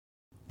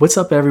What's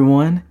up,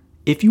 everyone?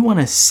 If you want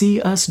to see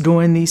us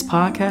during these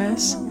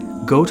podcasts,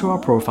 go to our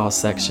profile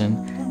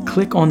section,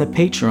 click on the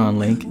Patreon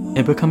link,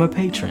 and become a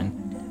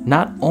patron.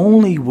 Not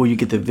only will you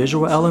get the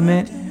visual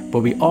element, but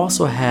we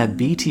also have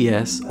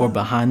BTS or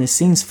behind the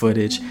scenes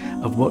footage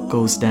of what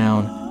goes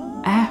down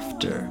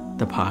after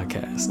the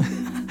podcast.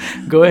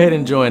 Go ahead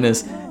and join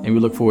us, and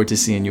we look forward to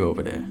seeing you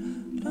over there.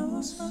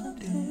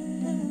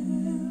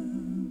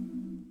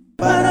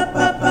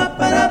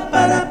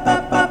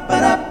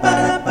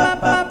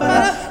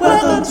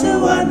 Welcome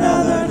to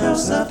another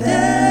dose of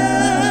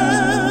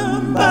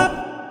DEM.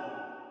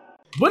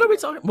 What are we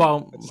talking?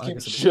 Well,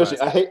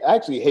 I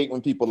actually hate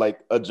when people like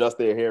adjust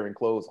their hair and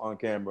clothes on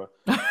camera.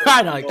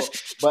 I know.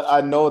 But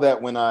I know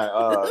that when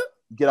I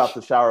get out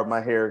the shower,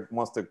 my hair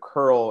wants to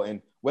curl,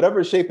 and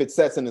whatever shape it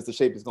sets in is the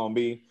shape it's gonna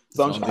be.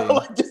 So I'm trying to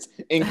like just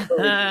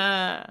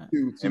encourage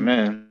you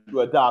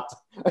to adopt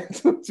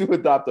to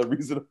adopt a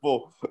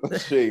reasonable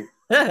shape.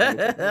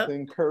 To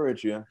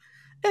encourage you.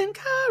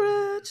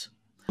 Encourage.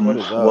 What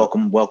is up?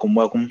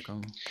 Welcome.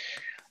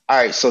 All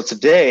right, so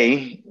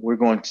today we're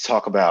going to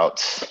talk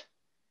about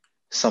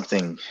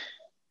something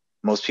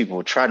most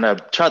people try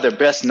their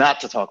best not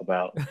to talk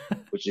about,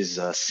 which is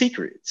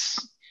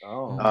secrets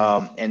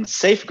and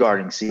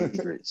safeguarding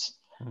secrets.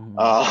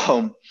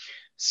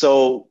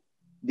 So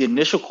the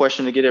initial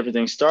question to get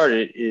everything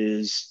started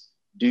is,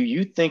 do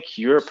you think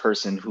you're a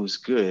person who's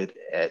good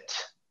at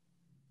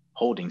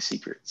holding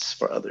secrets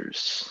for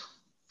others?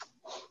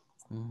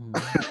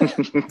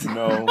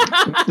 No,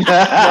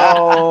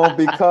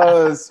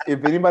 because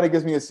if anybody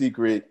gives me a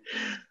secret,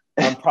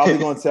 I'm probably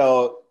going to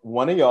tell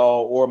one of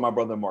y'all or my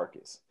brother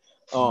Marcus.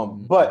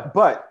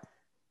 But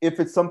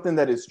if it's something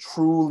that is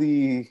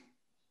truly,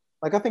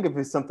 like, I think if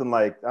it's something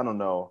like, I don't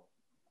know,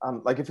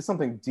 like if it's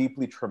something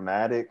deeply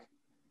traumatic,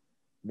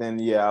 then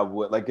yeah, I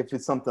would. Like if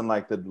it's something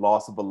like the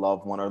loss of a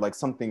loved one or like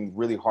something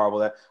really horrible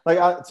that,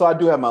 like, so I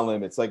do have my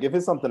limits. Like if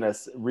it's something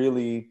that's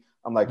really,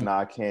 I'm like, nah,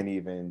 I can't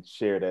even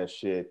share that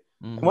shit.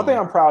 And one thing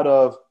I'm proud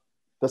of,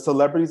 the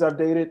celebrities I've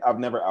dated, I've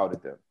never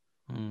outed them.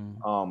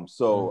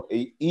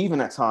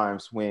 Even at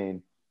times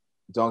when,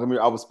 don't get me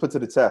wrong, I was put to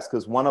the test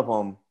because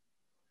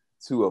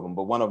two of them,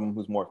 but one of them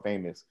who's more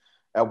famous,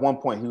 at one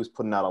point he was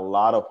putting out a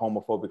lot of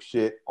homophobic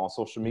shit on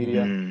social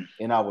media,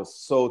 and I was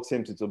so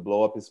tempted to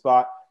blow up his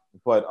spot.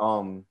 But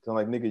I'm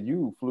like, nigga,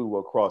 you flew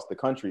across the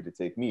country to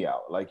take me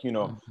out, like, you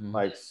know,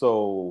 like,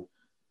 so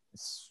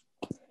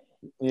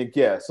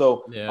yeah.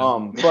 So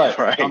but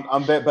right.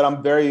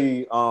 I'm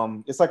very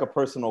it's like a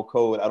personal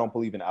code. I don't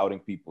believe in outing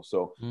people.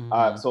 So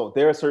so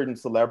there are certain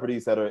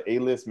celebrities that are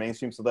A-list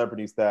mainstream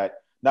celebrities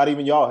that not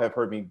even y'all have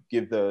heard me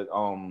give the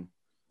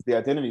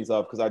identities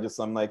of, because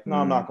I'm like, no,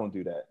 I'm not gonna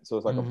do that. So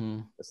it's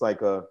like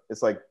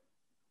it's like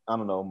I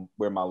don't know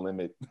where my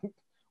limit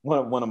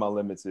one of my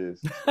limits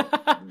is.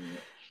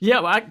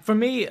 Yeah, well, for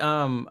me,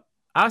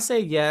 I'll say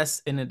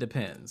yes, and it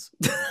depends.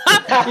 You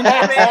know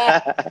what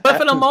I mean? But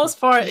for the most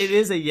part, it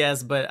is a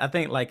yes. But I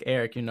think, like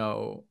Eric, you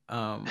know,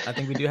 I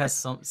think we do have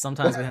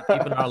sometimes we have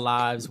people in our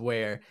lives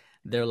where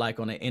they're like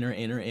on an inner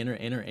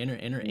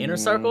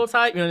circle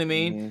type. You know what I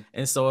mean?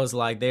 And so it's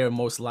like they are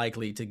most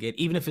likely to get,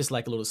 even if it's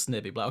like a little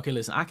snippet, like, okay,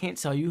 listen, I can't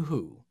tell you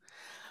who,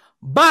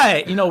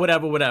 but you know,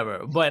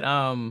 whatever. But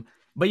I've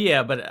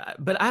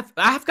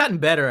gotten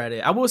better at it.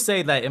 I will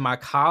say that in my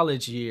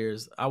college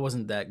years, I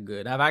wasn't that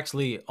good. I've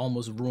actually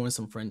almost ruined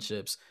some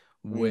friendships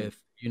with,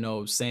 you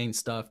know, saying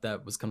stuff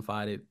that was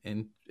confided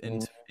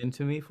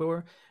into me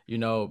for, you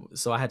know,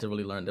 so I had to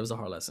really learn. It was a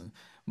hard lesson.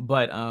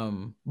 But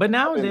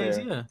nowadays,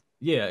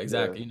 yeah,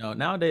 exactly. Yeah. You know,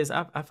 nowadays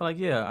I feel like,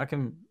 yeah, I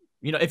can,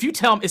 you know, if you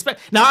tell me,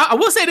 now I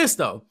will say this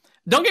though,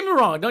 don't get me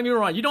wrong.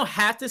 You don't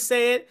have to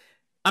say it.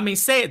 I mean,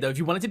 say it though. If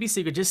you want it to be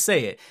secret, just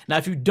say it. Now,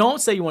 if you don't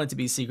say you want it to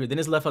be secret, then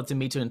it's left up to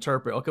me to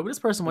interpret. Okay, will this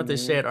person want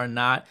this shared or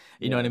not?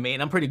 You know what I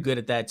mean? I'm pretty good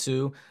at that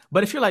too.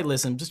 But if you're like,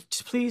 listen,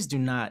 just please do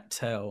not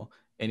tell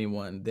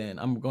anyone, then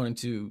I'm going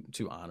to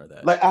honor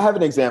that. Like I have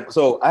an example.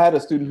 So I had a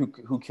student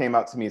who came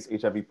out to me as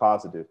HIV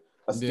positive.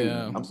 A student.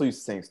 Yeah. I'm so used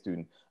to saying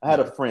student. I had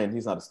a friend.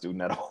 He's not a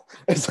student at all.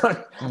 It's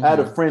like, I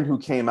had a friend who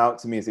came out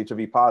to me as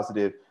HIV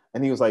positive,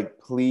 and he was like,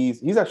 please.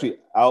 He's actually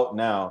out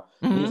now.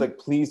 He was like,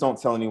 please don't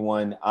tell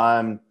anyone.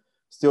 I'm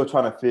still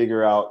trying to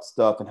figure out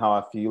stuff and how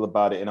I feel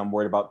about it, and I'm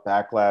worried about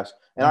backlash.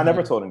 And I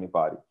never told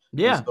anybody.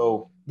 Yeah. And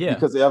so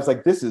because I was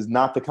like, this is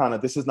not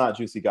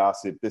juicy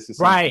gossip. This is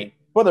right.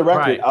 For the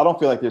record, I don't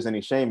feel like there's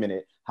any shame in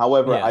it.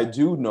 However, I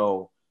do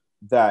know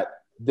that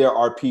there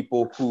are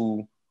people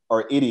who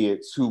are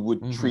idiots who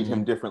would treat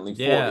him differently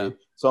for it.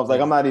 So I was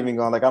like, I'm not even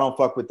going, like, I don't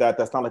fuck with that.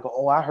 That's not like,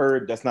 oh, I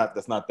heard. That's not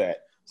that.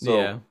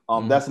 So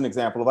that's an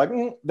example of like,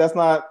 that's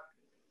not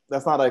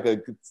like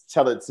a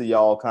tell it to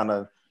y'all kind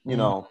of, you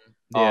know.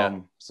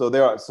 So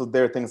there are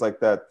things like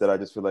that I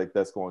just feel like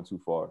that's going too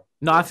far.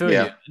 No, I feel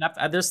you.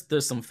 And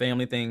there's some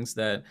family things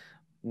that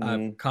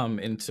I've come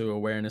into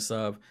awareness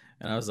of,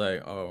 and I was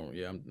like, oh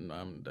yeah,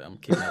 I'm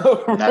keeping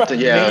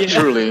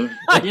truly.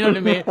 You know what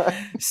I mean?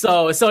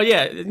 So so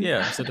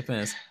it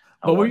depends.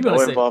 But what were you gonna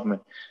say?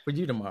 Involvement for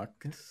you,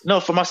 DeMarcus? No,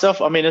 for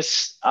myself, I mean,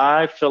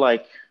 I feel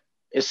like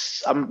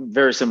I'm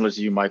very similar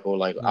to you, Michael.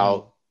 Like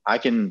Mm. I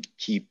can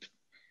keep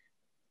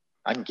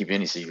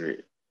any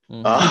secret.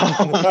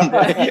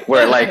 Mhm.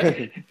 Where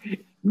like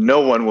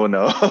no one will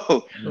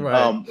know.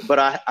 Right. But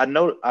I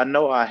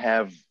know I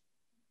have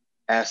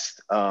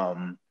asked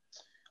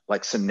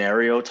like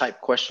scenario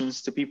type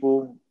questions to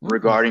people Mm.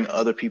 regarding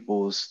other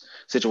people's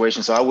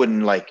situations. So I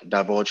wouldn't like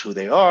divulge who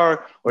they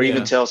are or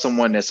even Yeah. tell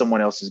someone that someone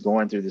else is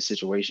going through the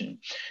situation.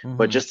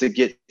 But Mhm. just to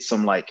get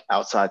some like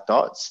outside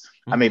thoughts,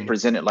 I may Mhm.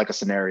 present it like a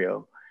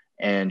scenario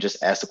and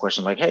just ask the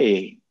question like,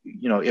 hey,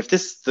 you know, if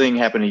this thing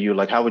happened to you,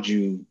 like how would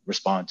you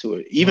respond to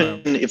it?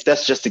 Even Right. if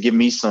that's just to give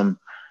me some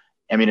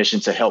ammunition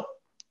to help,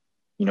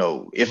 you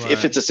know, if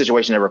Right. it's a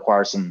situation that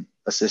requires some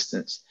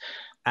assistance,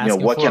 you know,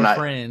 Asking what for can a I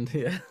friend.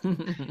 Yeah.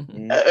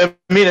 I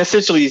mean,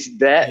 essentially, it's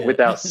that Yeah.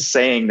 without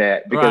saying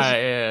that, because Right.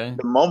 Yeah.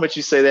 the moment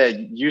you say that,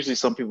 usually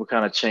some people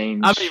kind of I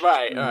mean, change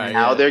right. Right. Mhm.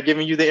 how Yeah. they're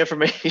giving you the All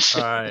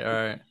information. right. All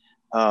right.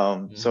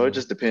 So it Mhm.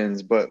 just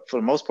depends. But for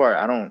the most part,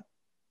 I don't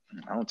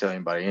tell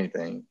anybody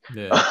anything.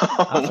 Yeah.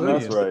 I And feel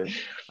that's you. right.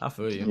 I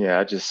feel you.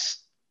 Yeah,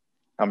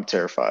 I'm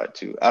terrified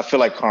too. I feel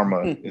like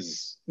karma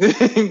is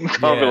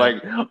karma, Yeah.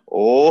 like,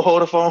 oh,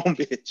 hold the phone,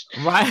 bitch.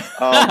 Right.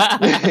 Um,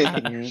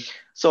 Mhm.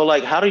 so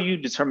like, how do you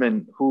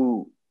determine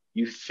who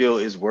you feel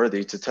is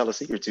worthy to tell a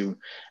secret to?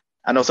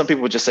 I know some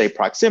people just say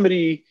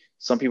proximity.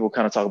 Some people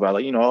kind of talk about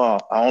like, you know, oh,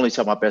 I only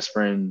tell my best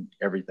friend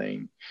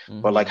everything.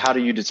 But like, Mhm. how do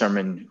you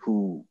determine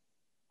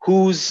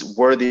who's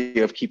worthy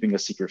of keeping a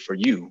secret for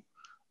you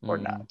or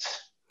Mhm. not?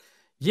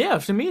 Yeah,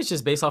 to me, it's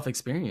just based off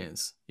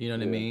experience. You know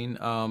what I Yeah.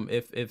 mean?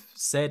 If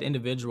said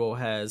individual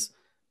has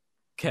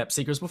kept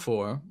secrets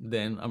before,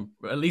 then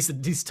at least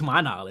to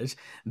my knowledge,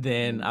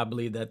 then Mhm. I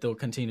believe that they'll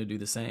continue to do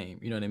the same.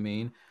 You know what I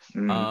mean?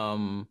 Mm,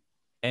 Um,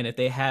 and if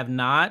they have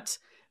not,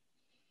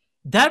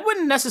 that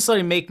wouldn't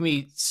necessarily make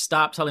me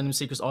stop telling them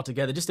secrets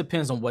altogether. It just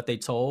depends on what they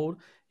told,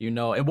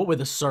 and what were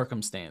the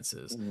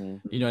circumstances.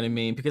 Mhm. You know what I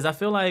mean? Because I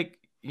feel like,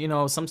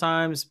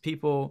 sometimes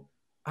people,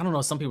 I don't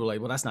know, some people are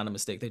like, well, that's not a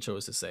mistake. They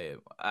chose to say it.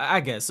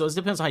 I guess. So it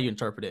depends on how you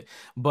interpret it.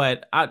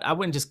 But I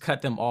wouldn't just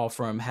cut them off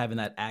from having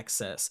that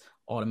access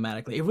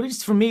automatically. It really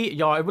just, for me,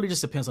 y'all, it really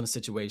just depends on the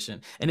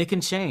situation. And it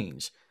can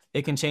change.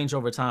 It can change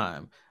over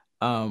time.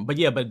 But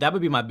that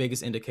would be my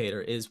biggest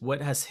indicator is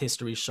what has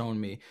history shown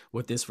me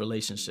with this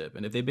relationship.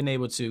 And if they've been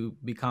able to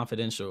be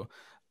confidential,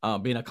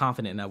 being a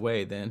confident in that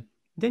way, then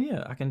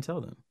yeah, I can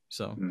tell them.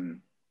 So mm.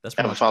 that's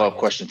I pretty have a much what follow I up gauge it.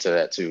 question to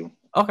that too,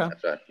 Okay.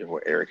 after I hear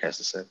what Eric has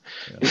to say.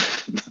 Yeah.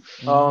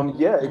 Mm-hmm.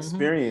 Yeah, Mm-hmm.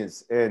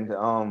 experience. And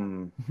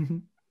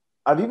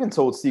I've even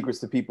told secrets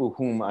to people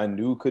whom I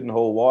knew couldn't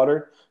hold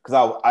water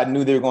because I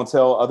knew they were going to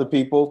tell other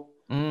people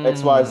Mm.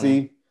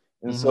 XYZ.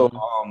 And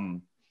Mm-hmm.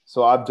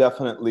 so I've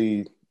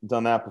definitely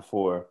done that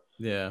before.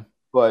 Yeah.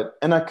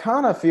 And I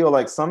kind of feel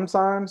like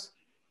sometimes,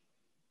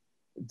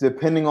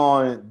 depending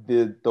on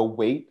the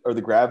weight or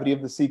the gravity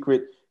of the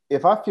secret,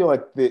 if I feel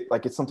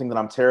like it's something that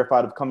I'm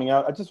terrified of coming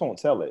out, I just won't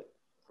tell it.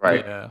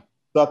 Right. Yeah.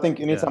 So I think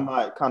Yeah. anytime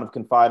I kind of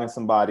confide in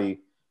somebody,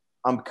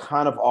 I'm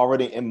kind of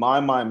already in my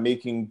mind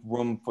making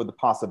room for the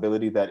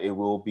possibility that it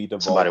will be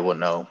Somebody divulged. will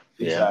know.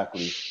 Yeah.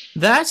 Exactly.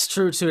 That's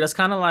true too. That's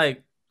kind of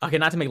like, okay,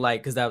 not to make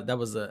light, because that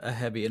was a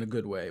heavy in a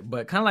good way,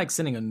 but kind of like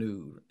sending a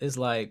nude. It's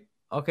like,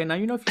 okay, now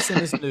if you send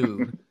this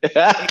nude,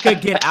 it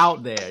could get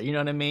out there. You know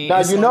what I mean? Now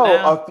And so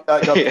now,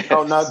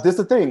 no, now this is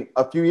the thing.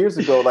 A few years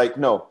ago, like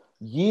no,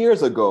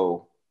 years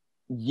ago,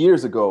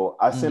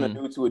 I sent a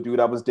mm-hmm. nude to a dude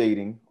I was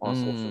dating on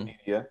social Mm-hmm.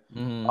 media.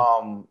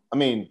 Mm-hmm. I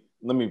mean,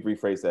 let me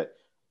rephrase that.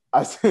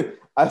 I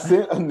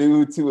sent a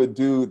nude to a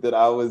dude that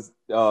I was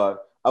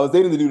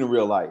dating the dude in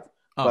real life,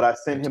 but Oh, I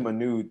sent him gotcha. a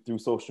nude through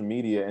social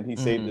media, and he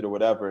saved Mm-hmm. it or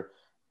whatever.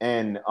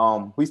 And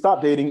we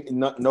stopped dating,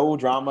 no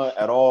drama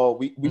at all.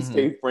 We Mm-hmm.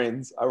 stayed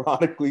friends,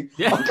 ironically.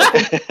 Yeah.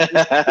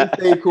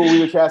 We stayed cool. We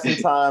would chat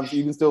sometimes,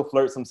 even still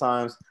flirt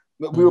sometimes.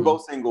 But we were Mm-hmm.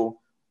 both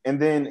single. And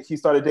then he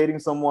started dating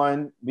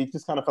someone. We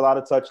just kind of fell out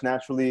of touch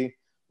naturally,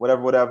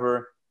 whatever,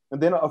 whatever.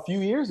 And then a few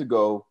years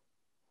ago,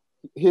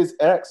 his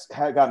ex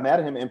had got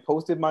mad at him and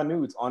posted my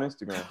nudes on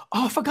Instagram.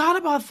 Oh, I forgot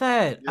about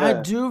that. I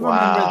Yeah. do remember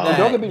And don't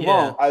Wow. get that. me Yeah.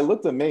 wrong, I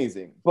looked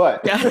amazing,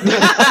 but Yeah.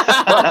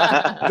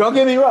 but don't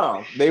get me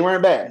wrong, they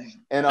weren't bad.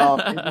 And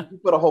he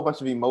put a whole bunch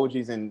of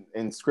emojis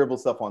and scribbled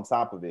stuff on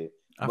top of it.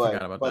 I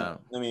forgot about But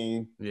that. I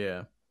mean,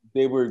 Yeah.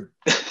 they were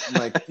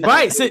like people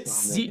Right. still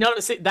See,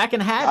 commenting. that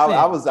can I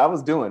happen.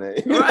 was doing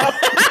it. Right.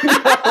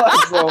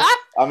 So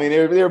I mean, they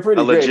were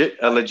pretty great.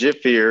 A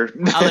legit fear.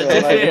 I Yeah,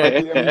 legit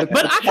fear. I mean,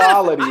 But the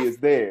quality is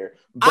there,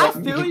 I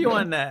but feel you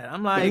on that.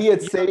 I'm he like, had you know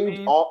what I saved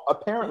mean? all.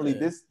 Apparently,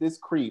 Yeah. this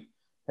creep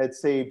had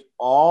saved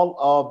all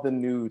of the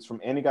nudes from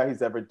any guy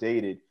he's ever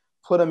dated,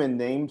 put them in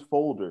named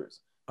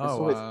folders, and Oh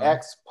so his wow.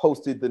 ex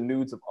posted the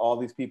nudes of all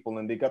these people,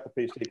 and they got the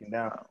page taken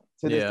down.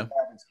 To this day, Yeah.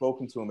 I haven't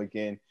spoken to him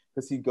again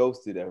because he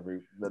ghosted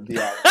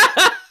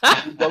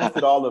he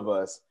ghosted all of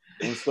us,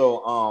 and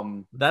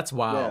so That's yeah,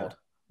 wild.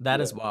 That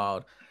yeah. is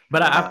wild.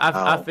 But I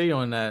Wow. feel you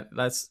on that.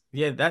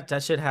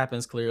 That shit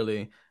happens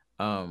clearly.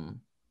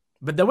 Um,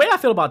 but the way I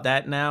feel about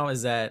that now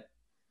is that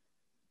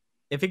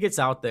if it gets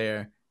out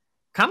there,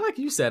 kind of like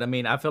you said, I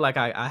mean, I feel like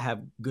I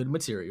have good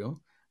material.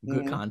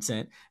 good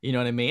content. You know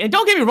what I mean? And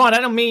don't get me wrong,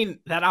 I don't mean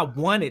that I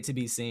want it to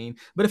be seen,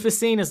 but if it's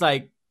seen as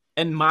like,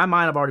 in my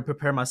mind, I've already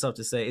prepared myself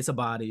to say it's a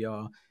body,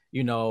 y'all.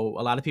 You know,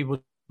 a lot of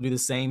people do the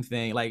same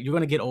thing. Like, you're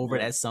gonna get over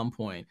it at some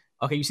point.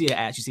 Okay, you see an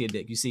ass, you see a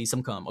dick, you see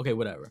some cum. Okay,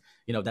 whatever.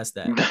 You know, that's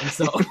that. And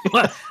so,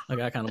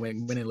 okay, I kind of went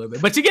in a little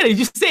bit, but you get it.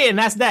 You see it, and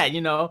that's that.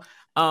 You know,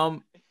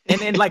 and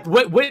then like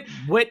what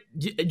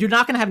you're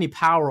not gonna have any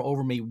power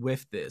over me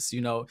with this. You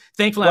know,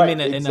 thankfully right,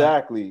 I'm in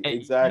exactly. You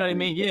know what I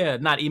mean? Yeah,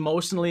 not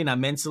emotionally, not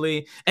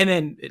mentally,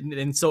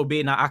 and so be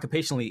it, not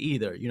occupationally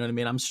either. You know what I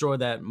mean? I'm sure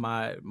that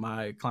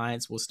my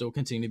clients will still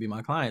continue to be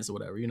my clients or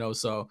whatever. You know,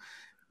 so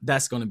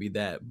that's gonna be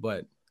that,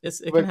 but.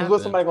 Because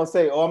what's somebody gonna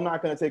say? Oh, I'm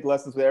not gonna take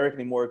lessons with Eric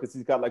anymore because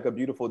he's got like a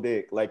beautiful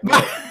dick. Like, no.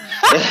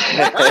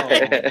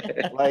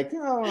 Like,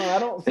 no, I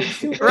don't think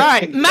so.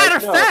 Right. Matter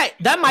of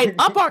fact, that might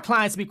up our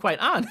clients, to be quite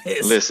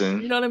honest. Listen,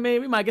 you know what I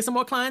mean? We might get some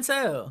more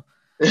clientele.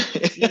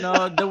 You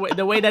know,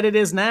 the way that it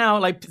is now,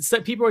 like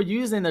people are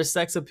using their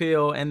sex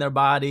appeal and their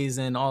bodies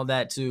and all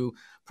that to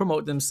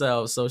promote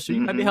themselves. So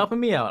you might be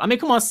helping me out. I mean,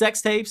 come on,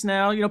 sex tapes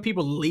now. You know,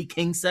 people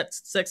leaking sex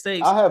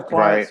tapes. I have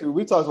clients who,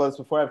 we talked about this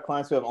before. I have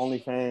clients who have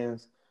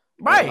OnlyFans.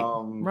 Right.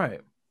 And, right.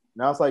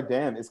 Now it's like,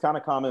 damn, it's kind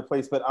of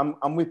commonplace. But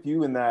I'm with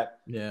you in that.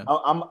 Yeah.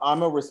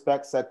 I'm a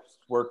respect sex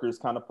workers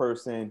kind of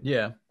person.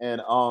 Yeah.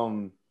 And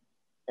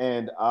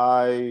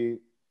I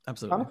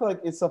absolutely kind of feel like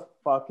it's a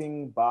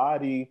fucking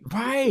body.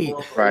 Right.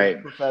 Right.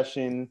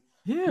 Profession.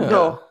 Yeah. You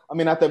know, I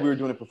mean, not that we were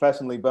doing it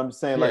professionally, but I'm just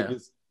saying, I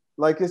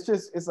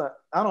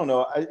don't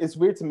know. It's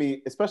weird to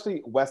me,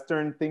 especially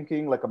Western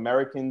thinking, like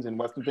Americans and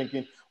Western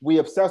thinking. We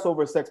obsess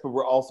over sex, but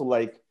we're also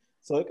like.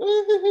 So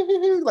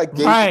like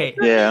right,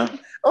 yeah.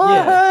 Oh,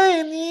 yeah.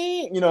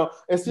 Hey, you know,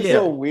 it's just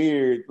so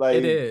weird. Like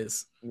it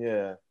is.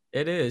 Yeah,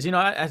 it is. You know,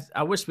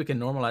 I wish we could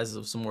normalize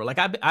it some more. Like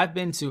I've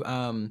been to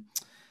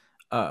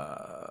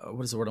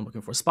what is the word I'm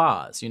looking for?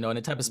 Spas. You know, and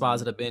the type of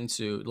spas that I've been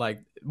to,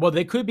 like, well,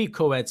 they could be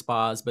co-ed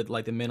spas, but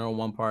like the men are on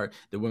one part,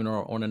 the women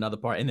are on another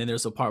part, and then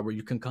there's a part where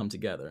you can come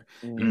together.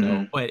 You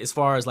know, but as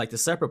far as like the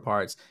separate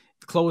parts,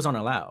 clothes aren't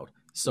allowed.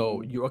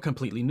 So you are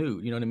completely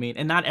nude, you know what I mean?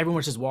 And not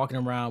everyone's just walking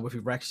around with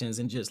erections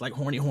and just like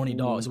horny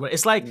dogs.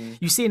 It's like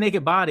you see a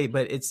naked body,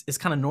 but it's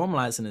kind of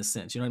normalized in a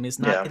sense, you know what I mean? It's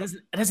not,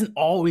 it doesn't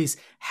always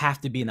have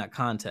to be in that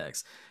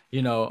context,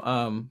 you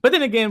know? But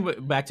then again,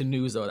 back to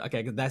news though, okay,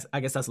 I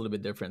guess that's a little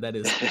bit different. That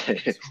is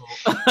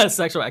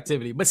sexual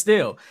activity, but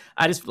still,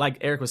 I just, like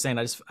Eric was saying,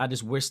 I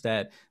just wish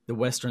that the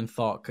Western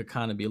thought could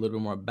kind of be a little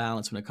bit more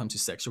balanced when it comes to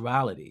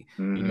sexuality,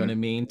 you know what I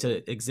mean?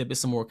 To exhibit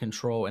some more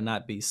control and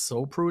not be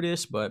so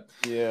prudish, but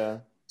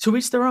to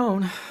each their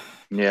own.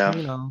 Yeah.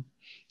 You know.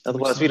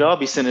 Otherwise, we'd all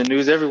be sending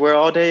news everywhere,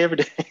 all day, every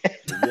day.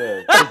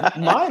 Yeah.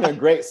 Mine are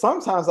great.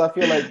 Sometimes I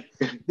feel like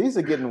these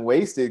are getting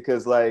wasted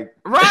because, like,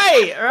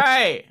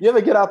 right. You ever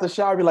get out the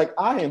shower and be like,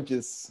 I am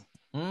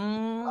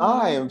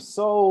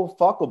so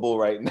fuckable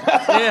right now.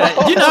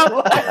 Yeah, you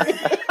know.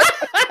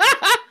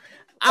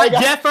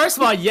 First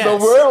of all, yes. The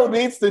world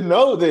needs to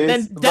know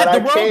this.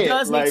 The world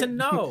does need to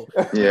know.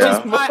 Yeah.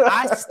 Which is why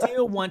I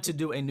still want to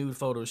do a nude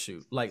photo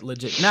shoot, like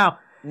legit. Now,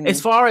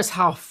 as far as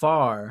how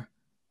far,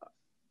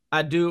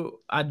 I do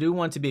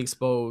want to be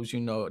exposed, you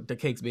know, the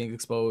cakes being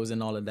exposed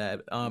and all of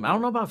that. I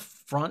don't know about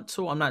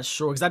frontal. I'm not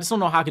sure because I just don't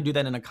know how I could do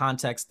that in a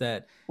context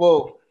that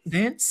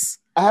fits.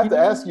 I have to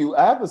ask you.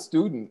 I have a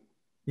student.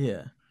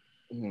 Yeah.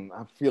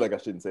 I feel like I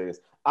shouldn't say this.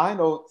 I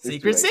know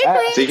secrets.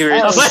 But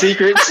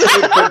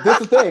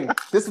this is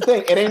the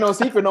thing. It ain't no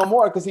secret no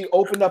more because he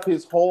opened up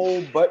his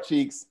whole butt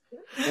cheeks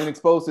and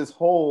exposed his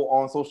hole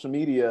on social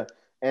media.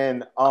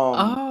 And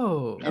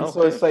so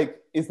it's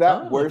like, is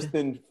that worse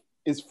than?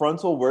 Is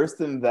frontal worse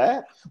than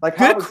that? Like,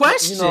 good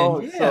question. You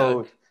know,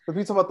 so if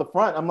we talk about the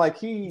front, I'm like,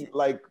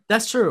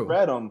 that's true.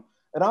 Read him,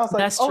 and I was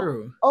like, that's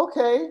true.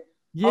 Okay,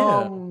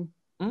 yeah.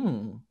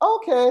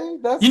 Okay,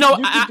 that's, you know,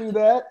 you can do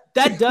that.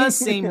 That does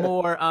seem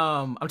more.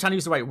 I'm trying to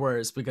use the right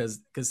words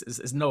because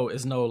it's no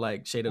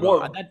like shade at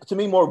all. To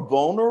me, more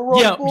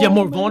vulnerable. Yeah,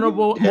 more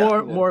vulnerable,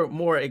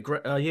 more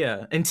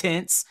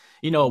intense.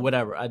 You know,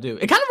 whatever I do,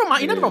 it kind of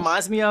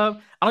reminds me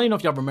of. I don't even know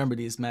if y'all remember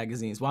these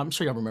magazines. Well, I'm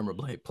sure y'all remember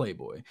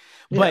Playboy.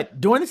 But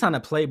during the time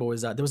that Playboy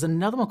was out, there was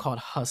another one called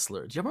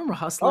Hustler. Do you remember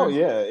Hustler? Oh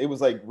yeah, it was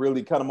like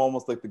really kind of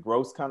almost like the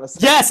gross kind of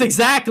stuff. Yes,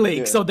 exactly.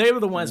 Yeah. So they were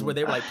the ones where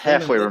they were like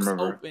halfway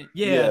remember. Open.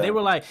 Yeah, they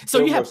were like.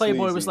 So you had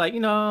Playboy sleazy. Was like, you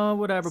know,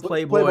 whatever.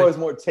 Playboy was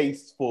more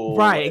tasteful.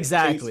 Right,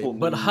 exactly.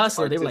 But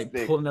Hustler, they were like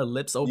pulling their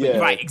lips open. Yeah.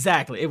 Right,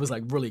 exactly. It was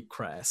like really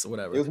crass or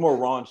whatever. It was more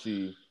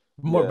raunchy.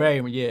 More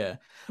very.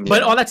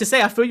 But all that to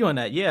say, I feel you on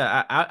that.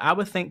 Yeah, I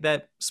would think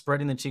that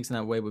spreading the cheeks in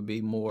that way would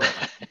be more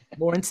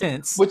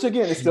intense. Which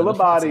again, it's still a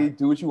body.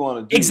 Do what you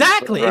want to do.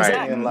 Exactly.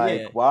 And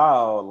like,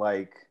 wow,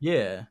 like,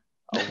 yeah.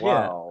 Oh,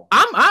 wow.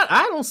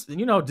 I don't,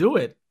 you know, do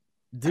it.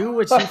 Do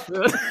what you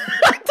feel.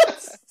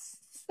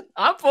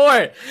 I'm for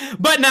it.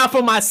 But now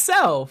for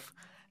myself,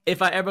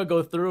 if I ever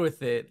go through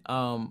with it,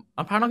 I'm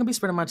probably not gonna be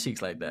spreading my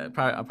cheeks like that.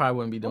 I probably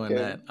wouldn't be doing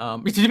that.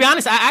 To be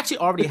honest, I actually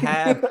already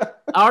have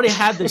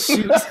the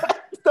shoots.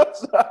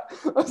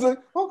 was like,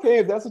 okay,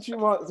 if that's what you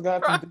want, it's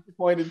gonna have to be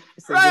disappointed.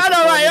 Right, I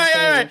know,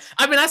 right.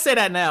 I mean, I say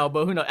that now,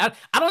 but who knows?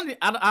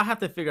 I have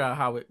to figure out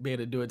how to be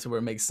able to do it to where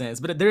it makes sense.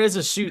 But there is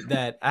a shoot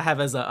that I have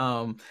as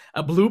a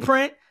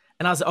blueprint,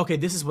 and I was like, okay,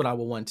 this is what I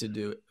would want to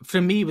do.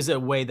 For me, it was a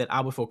way that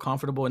I would feel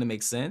comfortable and it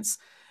makes sense.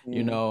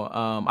 You know,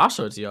 I'll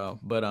show it to y'all.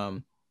 But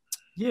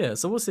yeah,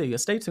 so we'll see.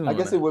 Stay tuned. I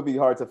guess it would be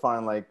hard to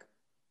find like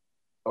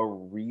a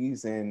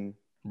reason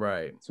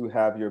to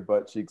have your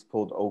butt cheeks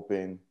pulled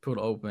open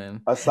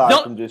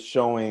aside from just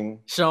showing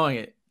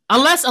it,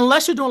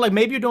 unless you're doing like,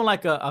 maybe you're doing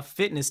like a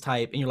fitness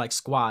type and you're like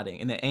squatting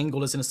and the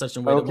angle is in a such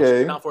a way that when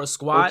you're down for a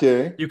squat,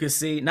 you can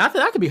see. Now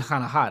that could be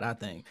kind of hot, I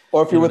think.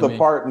 Or if you're with a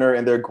partner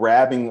and they're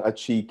grabbing a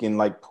cheek and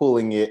like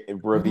pulling it and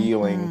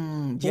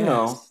revealing, you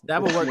know,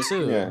 that would work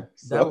too.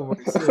 That would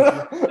work too.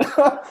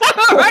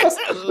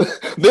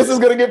 This is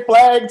gonna get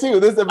flagged too.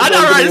 This I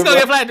know, right? It's gonna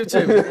get flagged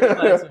too.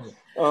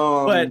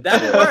 But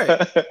that would work.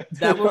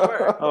 That would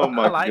work. Oh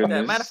my I like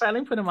goodness. that. Matter of fact,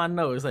 let me put in my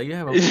notes. Like, you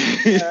have a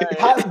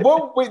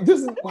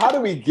how do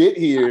we get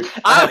here?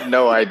 I have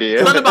no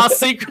idea. Something about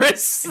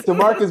secrets.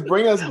 DeMarcus,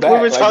 bring us back. We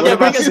were talking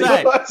about bring us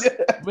secrets.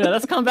 back. Yeah,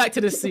 let's come back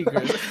to the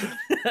secrets.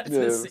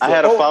 I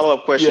had a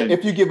follow-up question. Yeah,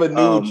 if you give a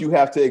nude, you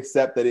have to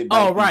accept that it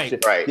might be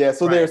right. Yeah,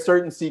 so there are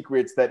certain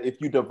secrets that if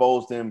you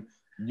divulge them,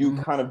 you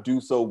kind of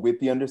do so with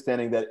the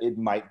understanding that it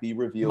might be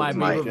revealed to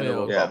the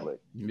general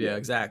public. Yeah,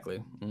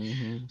 exactly.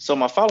 Mm-hmm. So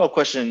my follow-up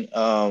question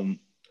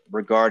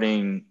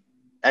regarding,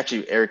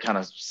 actually, Eric kind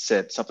of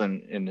said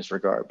something in this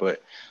regard,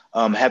 but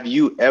have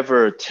you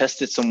ever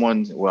tested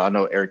someone's, well, I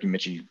know Eric, you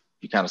mentioned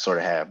you kind of sort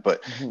of have,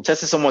 but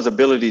tested someone's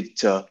ability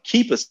to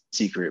keep a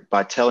secret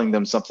by telling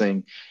them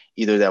something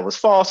either that was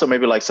false or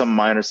maybe like some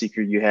minor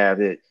secret you have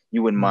that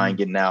you wouldn't mind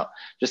getting out,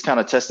 just kind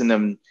of testing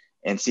them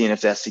and seeing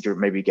if that secret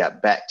maybe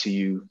got back to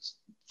you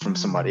from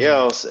somebody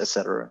else,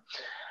 etc.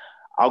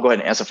 I'll go ahead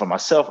and answer for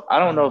myself. I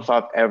don't know if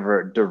I've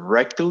ever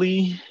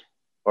directly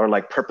or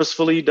like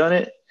purposefully done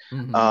it,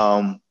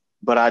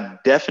 but I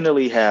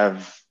definitely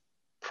have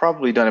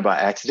probably done it by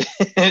accident.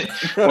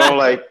 When I'm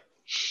like,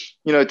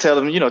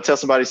 tell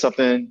somebody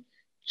something,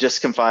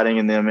 just confiding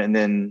in them, and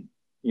then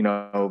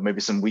maybe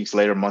some weeks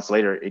later, months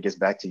later, it gets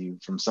back to you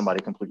from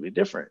somebody completely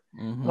different.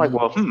 I'm like,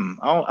 well,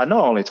 I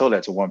know I only told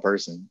that to one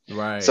person,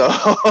 right? So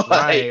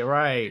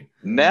right.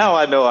 Now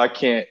I know I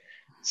can't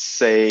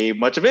say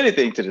much of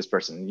anything to this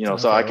person,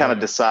 so I kind of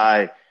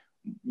decide,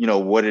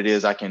 what it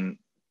is I can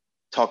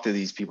talk to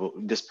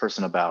this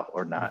person about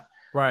or not.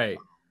 Right.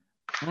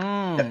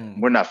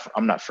 I'm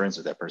not friends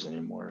with that person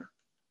anymore.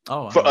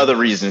 Oh, for other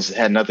reasons. It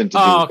had nothing to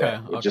do with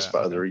that, but just for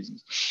other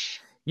reasons.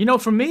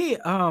 For me,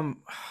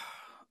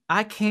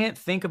 I can't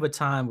think of a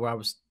time where I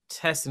was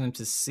testing them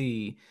to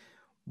see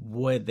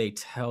would they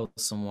tell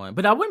someone,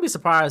 but I wouldn't be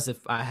surprised if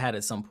I had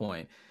at some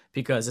point.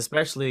 Because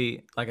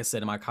especially, like I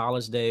said, in my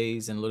college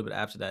days and a little bit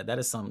after that, that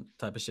is some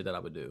type of shit that I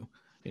would do.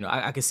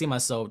 I could see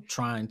myself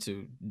trying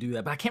to do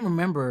that, but I can't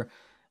remember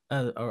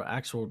an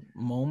actual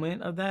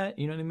moment of that.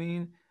 You know what I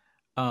mean?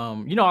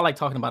 I like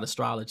talking about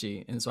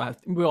astrology. And so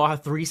we all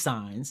have 3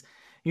 signs,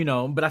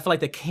 but I feel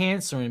like the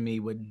Cancer in me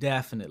would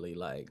definitely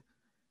like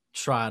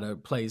try to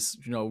place,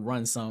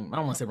 run some, I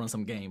don't want to say run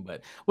some game,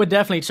 but would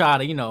definitely try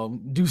to,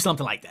 do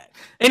something like that.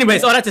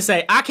 Anyways, all that to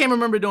say, I can't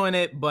remember doing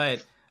it,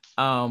 but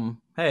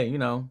hey, you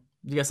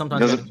got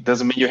sometimes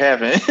doesn't mean you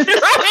haven't.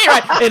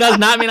 right. It does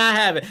not mean I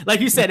haven't.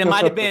 Like you said, it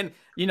might have been,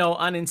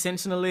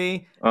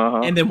 unintentionally.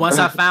 And then once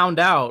I found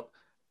out,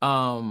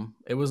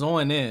 it was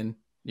on in,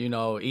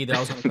 either I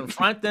was going to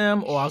confront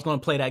them or I was going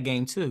to play that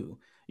game too.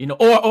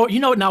 Or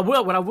now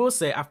what I will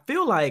say, I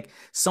feel like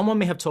someone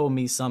may have told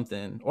me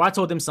something, or I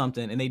told them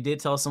something, and they did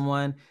tell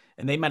someone,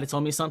 and they might have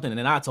told me something, and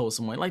then I told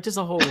someone, like just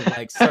a whole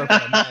like circle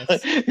of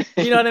mess.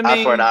 You know what I mean?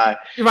 Eye for an eye.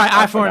 Right,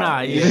 eye for an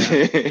eye.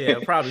 Yeah,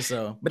 probably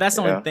so. But that's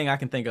the only thing I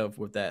can think of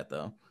with that,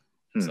 though.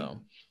 So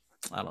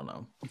I don't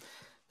know.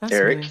 That's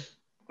Eric.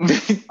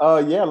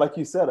 Yeah, like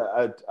you said,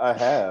 I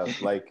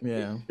have like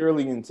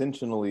purely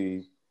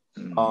intentionally,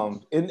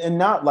 and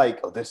not like,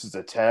 oh, this is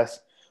a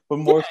test, but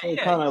more so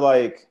kind of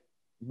like.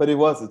 But it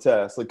was a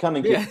test, like kind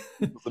of get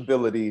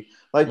ability.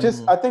 Like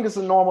just, I think it's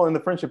a normal in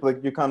the friendship.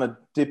 Like you kind of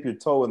dip your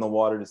toe in the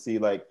water to see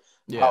like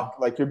how,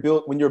 like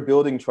when you're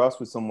building trust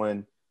with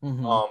someone.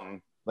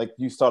 Like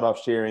you start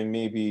off sharing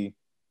maybe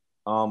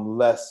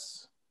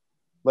less,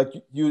 like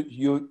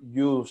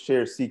you'll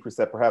share secrets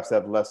that perhaps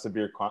have less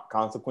severe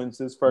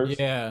consequences first.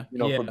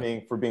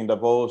 For being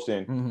divulged,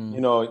 and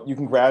you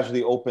can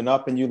gradually open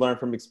up and you learn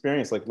from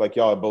experience. Like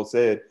y'all have both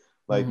said,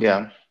 like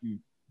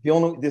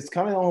this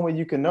kind of the only way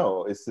you can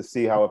know is to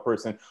see how a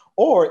person,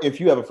 or if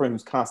you have a friend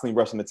who's constantly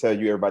rushing to tell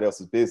you everybody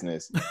else's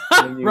business,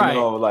 then you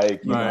know,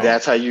 like you know,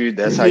 that's how you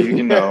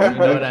can know. You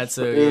know that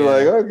too. You're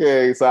like,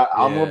 okay, so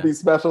I'm gonna be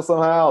special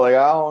somehow. Like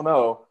I don't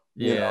know.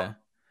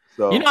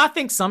 So I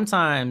think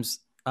sometimes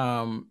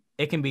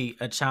it can be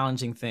a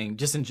challenging thing,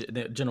 just in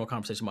the general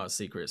conversation about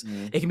secrets.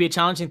 It can be a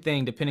challenging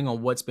thing depending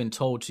on what's been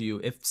told to you,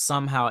 if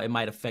somehow it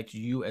might affect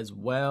you as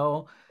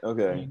well.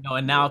 Okay.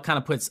 And now it kind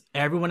of puts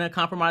everyone in a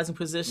compromising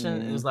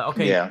position. It's like,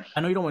 okay, I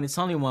know you don't want to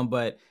tell anyone,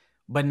 but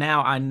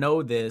now I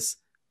know this.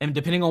 And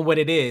depending on what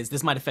it is,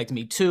 this might affect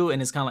me too.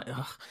 And it's kind of like,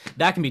 ugh,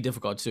 that can be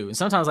difficult too. And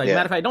sometimes, like,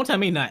 matter of fact, don't tell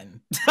me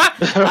nothing.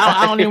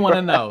 I don't even want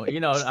to know. You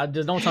know, I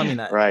just don't tell me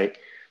nothing. Right.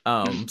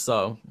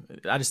 So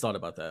I just thought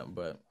about that,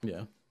 but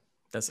yeah,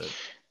 that's it.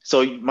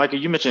 So, Michael,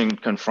 you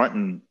mentioned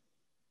confronting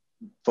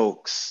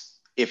folks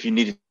if you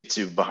needed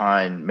to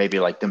behind maybe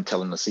like them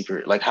telling a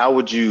secret. Like, how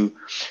would you?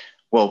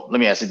 Well, let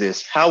me ask you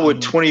this: how would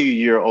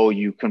 20-year-old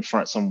you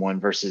confront someone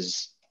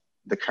versus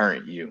the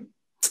current you?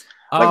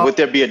 Like, would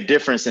there be a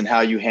difference in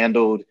how you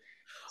handled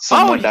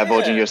someone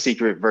divulging your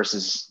secret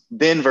versus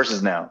then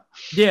versus now?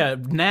 Yeah,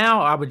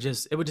 now it would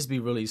just be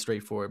really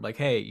straightforward. Like,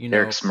 hey, you know,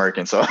 Eric's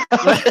smirking. So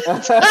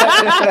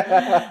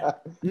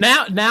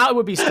now it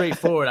would be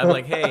straightforward. I'm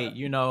like, hey,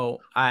 you know,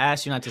 I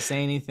asked you not to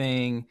say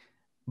anything,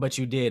 but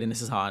you did, and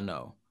this is how I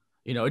know.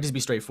 You know, it'd just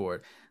be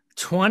straightforward.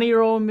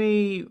 20-year-old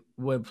me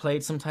would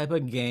played some type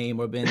of game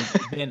or been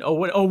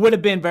or would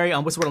have been very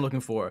what's what I'm looking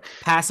for,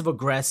 passive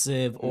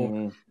aggressive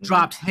or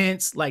dropped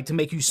hints like to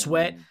make you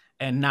sweat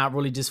and not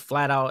really just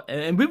flat out.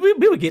 And we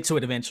would get to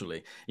it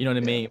eventually, you know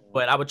what I mean?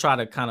 But I would try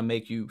to kind of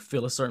make you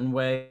feel a certain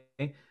way,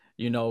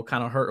 you know,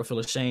 kind of hurt or feel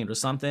ashamed or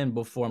something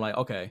before I'm like,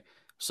 okay,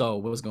 so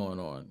what's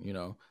going on, you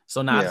know?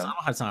 So now I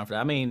don't have time for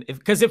that. I mean,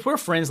 if we're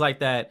friends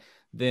like that,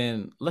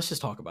 then let's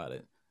just talk about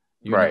it.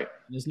 You know,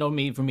 there's no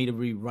need for me to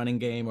be running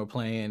game or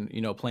playing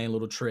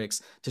little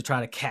tricks to try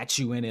to catch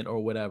you in it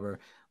or whatever.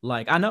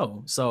 Like, I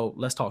know, so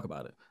let's talk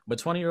about it. But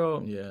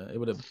 20-year-old, yeah, it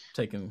would have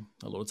taken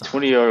a little time.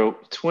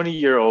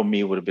 20-year-old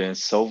me would have been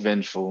so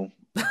vengeful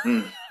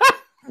and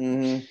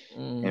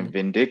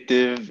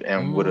vindictive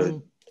and would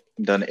have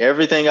done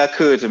everything I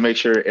could to make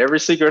sure every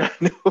secret I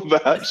knew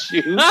about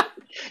you.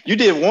 You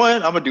did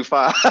one, I'm gonna do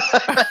 5.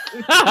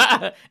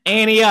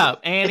 Ante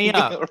up.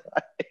 Right.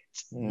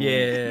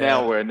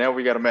 Yeah. Now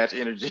we got to match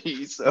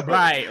energy. So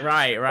right.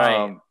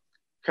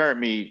 Current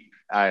me,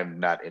 I am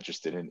not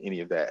interested in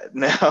any of that.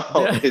 Now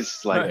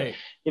it's like,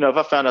 you know, if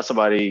I found out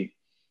somebody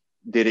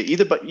did it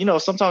either, but you know,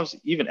 sometimes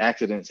even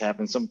accidents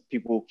happen.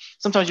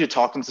 Sometimes you're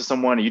talking to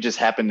someone and you just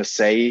happen to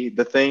say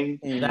the thing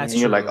and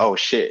you're like, oh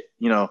shit,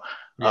 you know.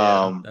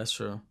 That's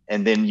true.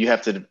 And then you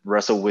have to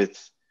wrestle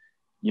with,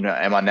 you know,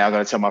 am I now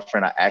going to tell my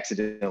friend I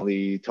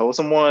accidentally told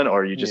someone,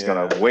 or are you just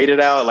going to wait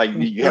it out? Like,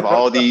 you have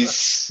all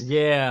these,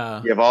 you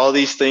have all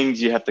these things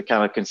you have to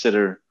kind of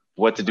consider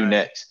what to do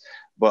next.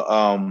 But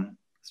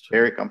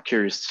Eric, I'm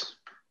curious.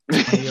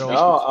 I've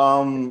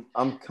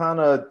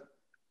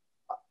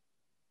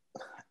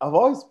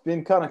always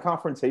been kind of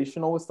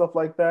confrontational with stuff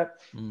like that.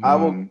 I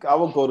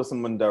will go to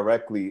someone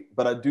directly,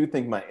 but I do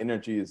think my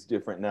energy is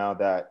different now.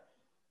 That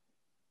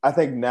I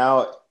think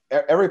now,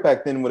 Eric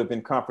back then would have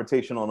been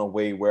confrontational in a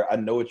way where I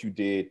know what you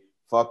did,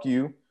 fuck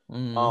you.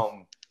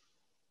 And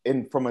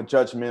from a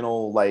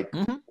judgmental, like,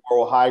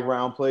 moral high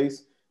ground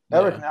place.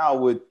 Eric now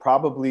would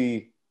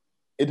probably,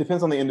 it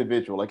depends on the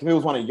individual. Like, if it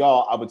was one of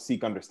y'all, I would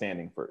seek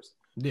understanding first.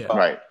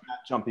 Not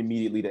jump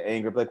immediately to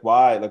anger, but like,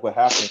 why? Like, what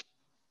happened?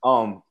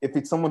 If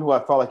it's someone who I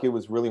felt like it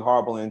was really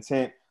horrible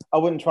intent, I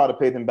wouldn't try to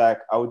pay them back.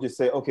 I would just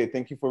say, okay,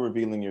 thank you for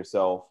revealing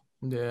yourself.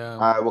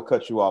 I will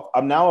cut you off.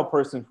 I'm now a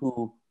person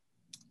who,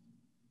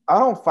 I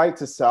don't fight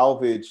to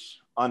salvage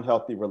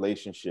unhealthy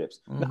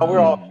relationships. Now, we're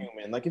all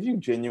human. Like, if you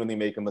genuinely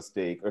make a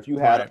mistake, or if you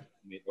had a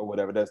moment or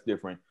whatever, that's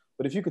different.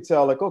 But if you could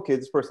tell, like, okay,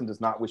 this person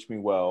does not wish me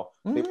well,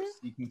 they were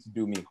seeking to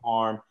do me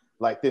harm,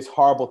 like this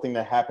horrible thing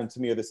that happened to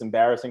me or this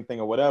embarrassing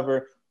thing or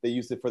whatever, they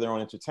used it for their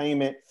own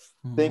entertainment.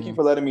 Thank you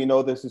for letting me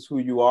know this is who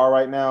you are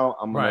right now.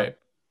 I'm gonna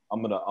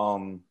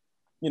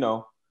you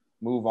know,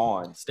 move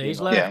on. Stage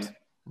left.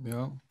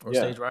 Or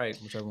stage right,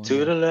 whichever one.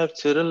 To the left.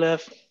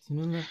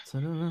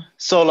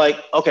 So,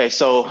 like, okay,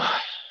 so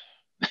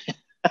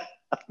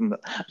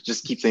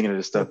just keep thinking of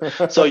this stuff.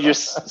 So you're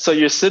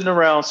sitting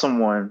around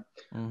someone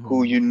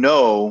who you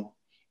know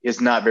is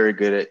not very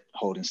good at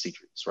holding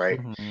secrets, right?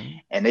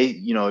 And they,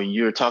 you know,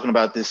 you're talking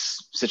about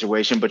this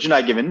situation, but you're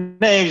not giving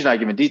names, you're not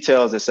giving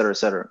details, et cetera, et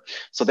cetera.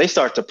 So they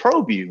start to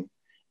probe you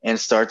and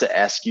start to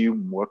ask you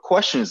more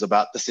questions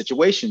about the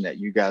situation that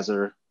you guys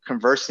are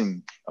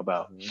conversing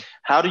about.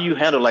 How do you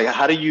handle, like,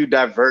 how do you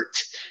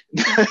divert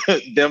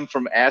them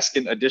from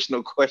asking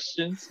additional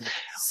questions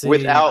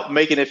without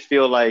making it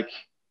feel like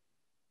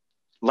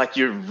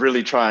you're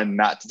really trying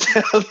not to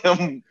tell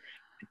them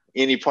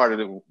any part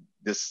of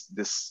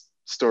this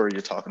story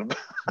you're talking about?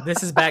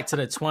 This is back to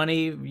the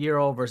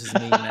 20-year-old versus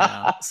me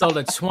now. So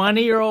the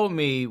 20-year-old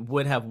me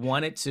would have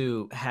wanted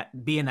to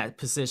be in that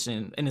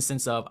position in the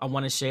sense of, I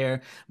want to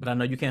share, but I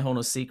know you can't hold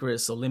no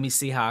secrets, so let me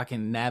see how I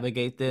can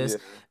navigate this.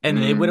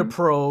 And they would have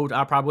probed.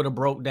 I probably would have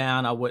broke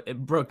down. I would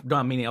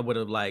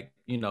have, like,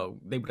 you know,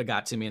 they would have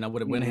got to me and I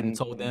would have went ahead and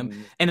told them,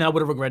 and then I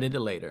would have regretted it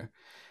later.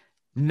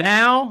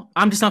 Now,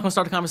 I'm just not going to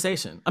start the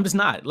conversation. I'm just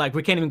not. Like,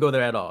 we can't even go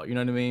there at all. You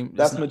know what I mean?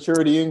 That's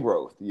maturity and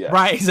growth. Yeah.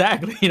 Right,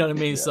 exactly. You know what I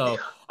mean? So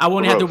I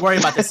won't have to worry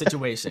about the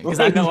situation because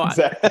I know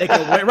they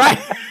can wait. Right.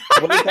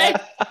 What is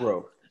that?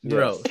 Growth.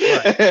 Growth.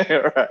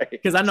 Right.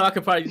 Because I know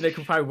they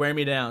could probably wear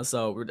me down.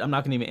 So I'm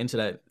not going to even enter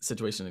that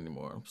situation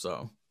anymore.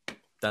 So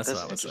that's what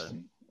I would say.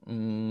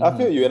 I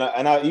feel you.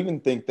 And I even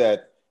think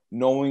that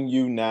knowing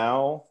you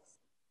now,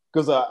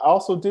 Because I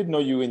also did know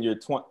you in your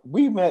 20s.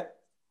 We met.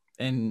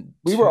 And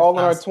we were all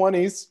in our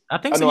 20s. I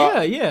think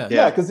so. Yeah.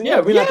 Because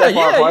we're not that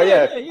far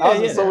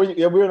apart. So we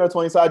were in our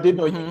 20s. So I did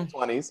know you in your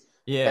 20s.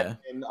 Yeah.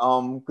 And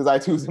because I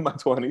too was in my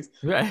 20s.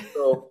 Right.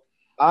 So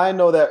I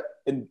know that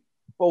in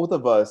both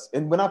of us.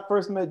 And when I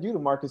first met you,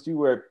 Marcus, you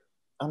were,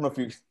 I don't know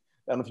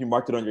if you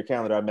marked it on your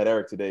calendar. I met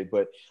Eric today,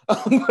 but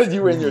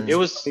you were in your 20s. It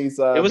was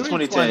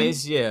 2010.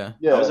 Yeah.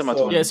 I was in my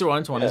 20s. Yeah, so we're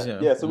in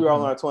 20s. Yeah. So we were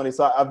all in our 20s.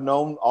 So I've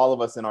known all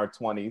of us in our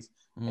 20s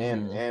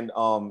and in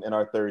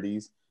our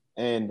 30s.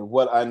 And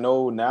what I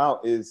know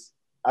now is,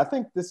 I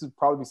think this would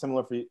probably be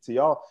similar to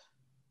y'all.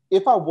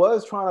 If I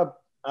was trying to,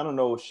 I don't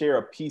know, share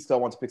a piece because I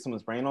want to pick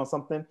someone's brain on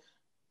something,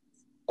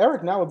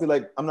 Eric now would be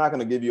like, I'm not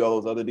going to give you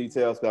all those other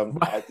details because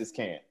I just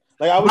can't.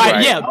 Like I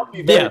would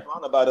be very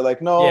blunt about it.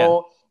 Like,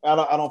 no, I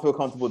don't feel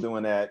comfortable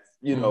doing that.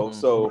 You know.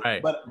 So,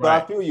 but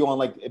I feel you on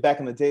like back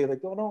in the day.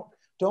 Like,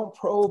 don't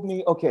probe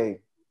me. Okay,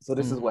 so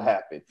this is what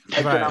happened.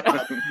 Like,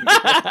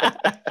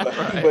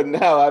 but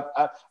now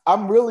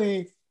I'm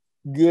really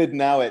good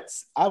now at,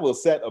 I will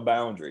set a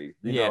boundary,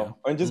 you know,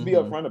 and just be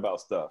upfront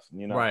about stuff,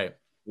 you know. Right.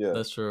 Yeah.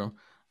 That's true.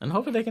 And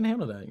hopefully they can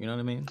handle that. You know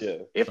what I mean? Yeah.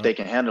 If they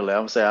can handle it, I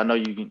would say, I know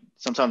you can,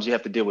 sometimes you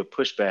have to deal with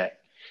pushback.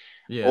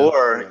 Yeah.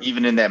 Or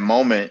even in that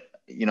moment,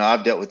 you know,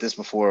 I've dealt with this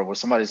before where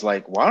somebody's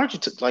like, why aren't you,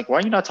 why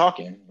are you not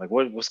talking? Like,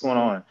 what's going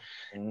on?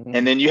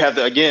 And then you have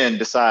to, again,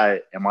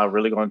 decide, am I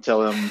really going to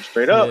tell them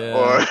straight up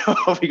or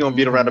are we going to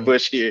beat around the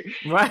bush here?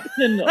 Right.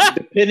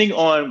 Depending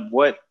on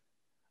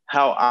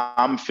how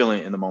I'm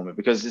feeling in the moment,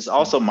 because it's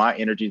also my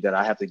energy that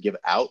I have to give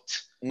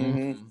out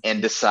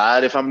and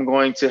decide if I'm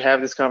going to have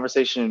this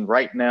conversation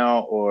right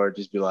now or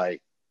just be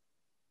like,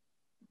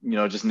 you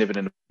know, just nip it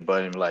in the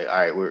bud and be like, all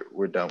right,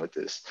 we're done with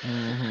this.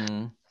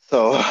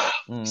 So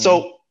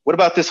what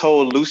about this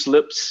whole loose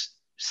lips,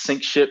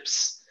 sink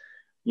ships?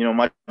 You know,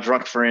 my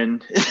drunk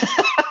friend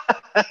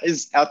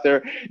is out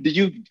there.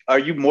 Are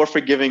you more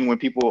forgiving when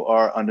people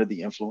are under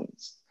the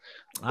influence?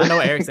 I know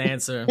Eric's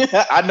answer.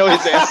 I know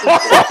his answer.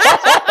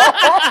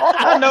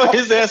 I know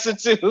his answer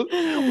too.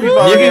 You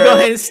can go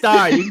ahead and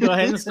start.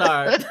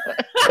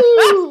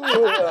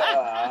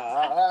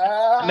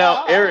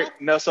 Now, Eric.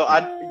 No, so I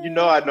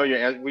know your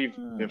answer. We've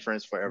been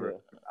friends forever.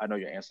 I know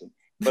your answer.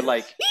 But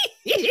like,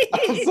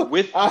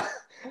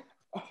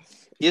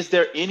 is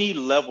there any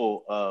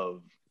level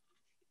of?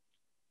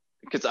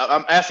 Because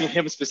I'm asking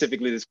him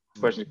specifically this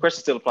question. The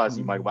question still applies to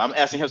you, Michael, but I'm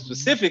asking him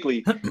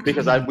specifically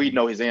because we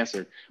know his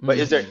answer. But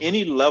is there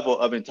any level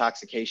of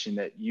intoxication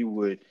that you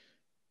would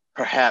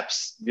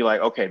perhaps be like,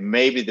 okay,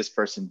 maybe this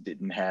person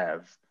didn't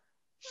have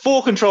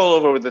full control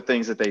over the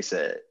things that they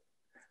said?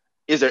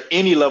 Is there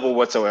any level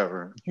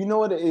whatsoever? You know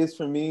what it is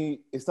for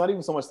me? It's not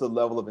even so much the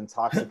level of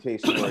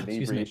intoxication or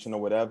inebriation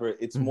or whatever.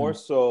 It's more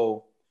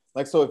so,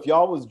 like, so if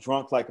y'all was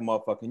drunk like a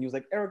motherfucker and you was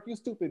like, Eric, you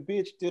stupid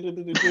bitch.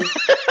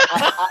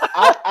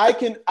 I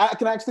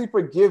can actually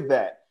forgive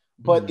that.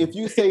 But if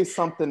you say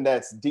something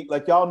that's deep,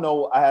 like y'all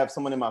know, I have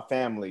someone in my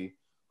family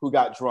who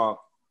got drunk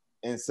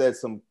and said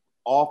some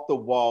off the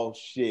wall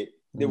shit.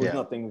 There was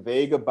nothing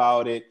vague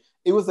about it.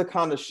 It was the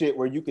kind of shit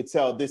where you could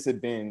tell this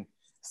had been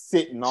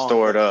sitting on.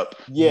 Stored up.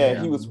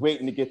 Yeah, he was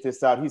waiting to get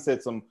this out. He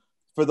said some,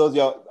 for those of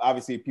y'all,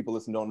 obviously people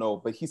listen don't know,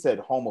 but he said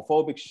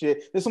homophobic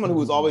shit. There's someone who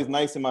was always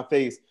nice in my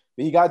face,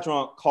 but he got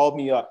drunk, called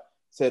me up,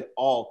 said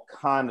all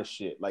kind of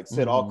shit, like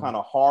said all kind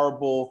of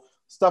horrible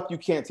stuff you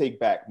can't take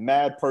back,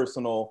 mad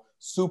personal,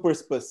 super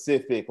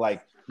specific.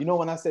 Like, you know,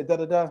 when I said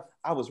da-da-da,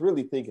 I was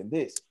really thinking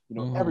this, you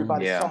know,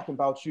 everybody's talking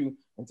about you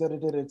and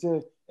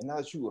da-da-da-da-da, and now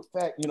that you a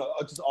fact, you know,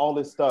 just all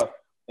this stuff.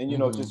 And, you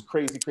know, just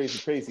crazy.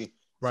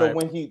 Right. So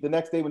when the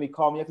next day when he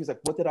called me up, he's like,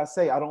 what did I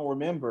say? I don't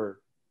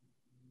remember.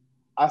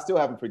 I still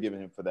haven't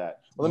forgiven him for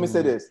that. But let me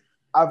say this.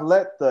 I've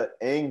let the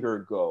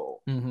anger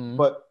go,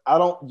 but I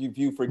don't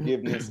view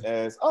forgiveness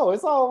as, oh,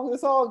 it's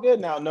all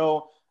good now.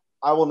 No,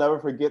 I will never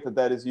forget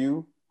that is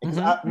you.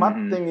 My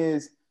thing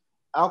is,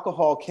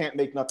 alcohol can't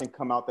make nothing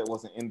come out that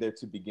wasn't in there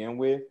to begin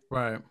with.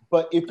 Right.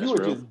 But if you were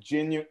just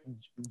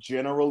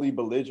generally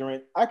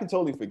belligerent, I can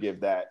totally forgive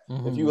that.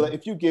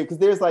 If you give, because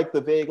there's like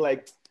the vague,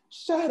 like,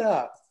 shut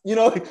up. You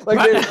know, like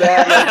there's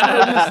that, like, you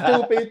know,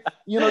 you stupid.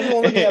 You know, you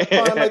only have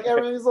fun. Like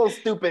everybody's so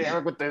stupid.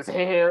 Eric with this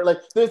hair. Like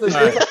there's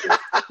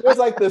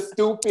like the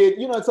stupid.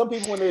 You know, some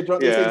people when they're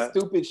drunk they say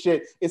stupid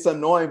shit. It's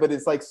annoying, but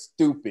it's like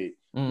stupid.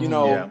 You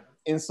know,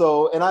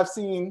 and I've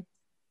seen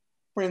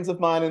friends of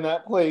mine in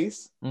that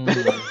place, and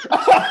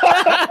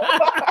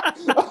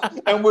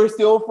we're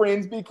still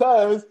friends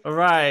because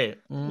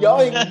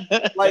y'all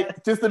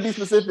like, just to be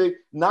specific,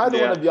 neither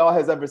one of y'all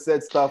has ever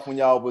said stuff when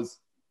y'all was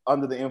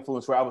under the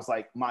influence where I was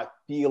like, my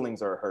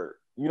feelings are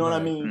hurt. You know what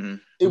I mean?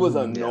 It was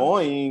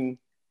annoying.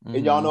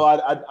 And y'all know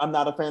I'm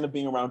not a fan of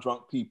being around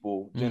drunk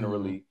people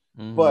generally.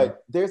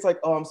 But there's like,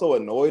 oh, I'm so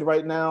annoyed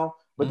right now.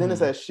 But then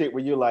it's that shit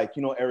where you're like,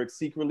 you know, Eric,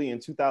 secretly in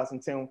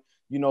 2010,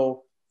 you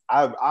know,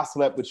 I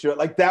slept with you.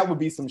 Like that would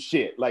be some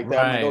shit. Like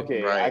that. I'm like,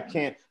 okay, I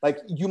can't. Like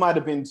you might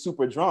have been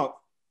super drunk,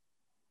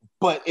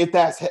 but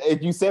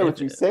if you said what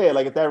you said,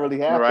 like if that really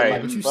happened,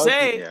 like what you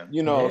say,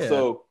 you know.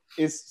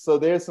 So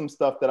there's some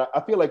stuff that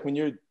I feel like when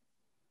you're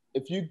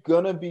if you're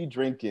gonna be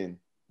drinking,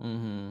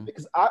 Mm-hmm.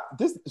 because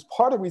this is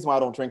part of the reason why I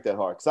don't drink that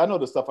hard, because I know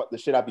the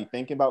shit I be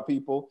thinking about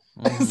people.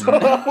 Mm-hmm.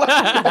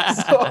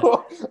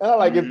 And I'm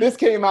like, if this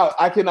came out,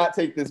 I cannot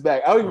take this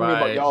back. I don't even mean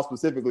about Right. y'all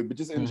specifically, but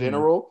just in Mm-hmm.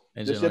 general,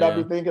 In the general, shit I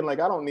be thinking, like,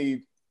 I don't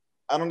need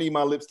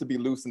my lips to be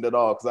loosened at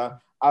all, because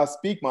I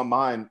speak my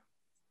mind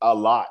a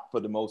lot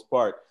for the most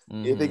part.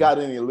 Mm-hmm. If they got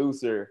any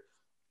looser,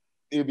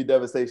 it would be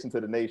devastation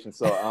to the nation.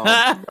 So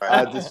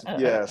I just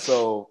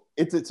So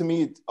it's to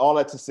me, all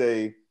that to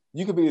say,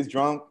 you could be as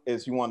drunk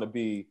as you want to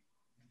be,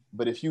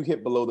 but if you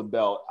hit below the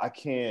belt, I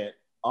can't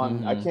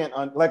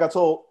like I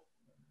told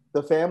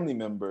the family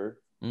member,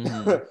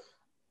 Mm-hmm.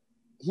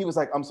 he was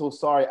like, I'm so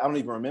sorry, I don't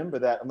even remember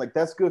that. I'm like,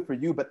 that's good for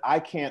you, but I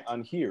can't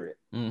unhear it.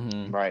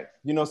 Mm-hmm. Right.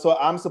 So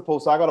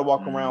I got to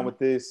walk around with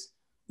this,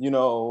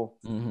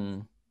 Mm-hmm.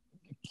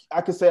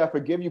 I could say I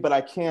forgive you, but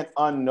I can't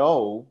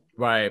unknow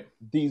Right.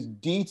 these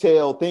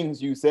detailed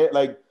things you said.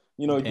 Like,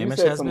 you Damage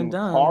said has been some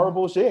done.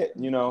 horrible shit,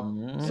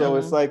 Mm-hmm. So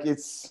it's like,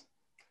 it's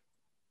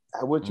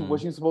what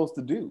you supposed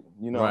to do,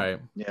 Right.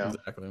 Yeah.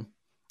 Exactly.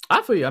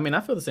 I feel you. I mean,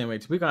 I feel the same way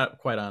too. We got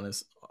quite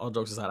honest. All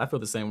jokes aside, I feel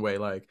the same way.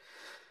 Like,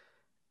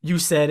 you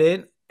said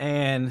it,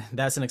 and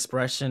that's an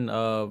expression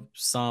of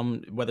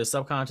some, whether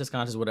subconscious,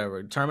 conscious,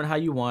 whatever. Determine how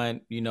you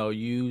want.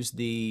 Use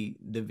the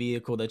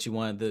vehicle that you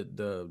want,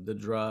 the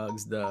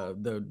drugs,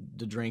 the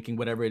drinking,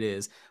 whatever it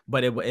is.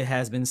 But it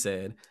has been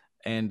said,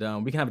 and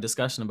we can have a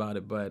discussion about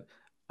it. But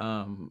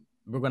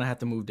we're gonna have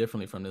to move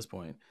differently from this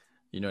point.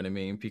 You know what I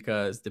mean?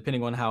 Because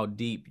depending on how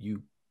deep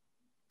you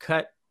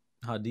cut,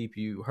 how deep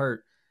you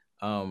hurt,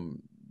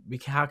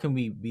 how can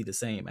we be the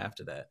same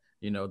after that?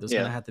 There's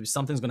gonna have to be,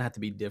 something's gonna have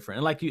to be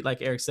different. And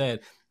like Eric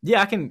said,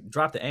 yeah, I can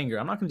drop the anger.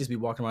 I'm not gonna just be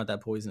walking around with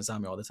that poison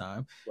inside me all the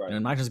time. Right.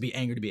 I'm not just be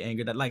angry to be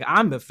angry. That, like,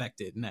 I'm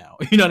affected now.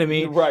 You know what I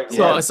mean? Right.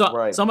 So Right. so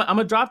Right. so I'm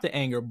gonna drop the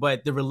anger,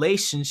 but the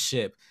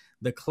relationship,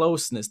 the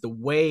closeness, the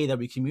way that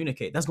we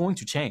communicate, that's going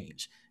to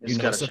change.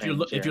 So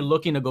if you're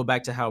looking to go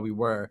back to how we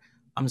were,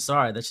 I'm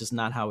sorry, that's just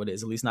not how it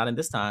is. At least not in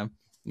this time.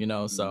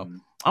 So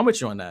I'm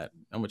with you on that.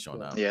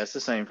 Yeah, it's the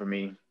same for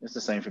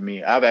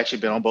me. I've actually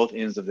been on both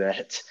ends of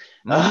that.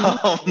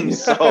 Mm-hmm.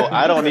 So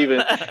I don't even.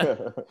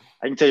 I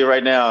can tell you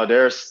right now,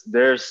 there's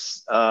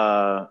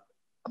but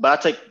I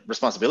take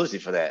responsibility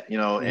for that,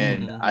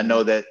 and I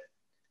know that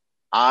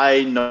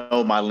I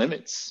know my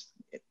limits,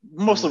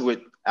 mostly with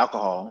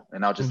alcohol,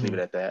 and I'll just leave it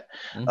at that.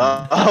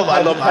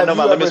 I know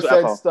my limits with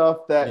alcohol. Stuff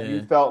that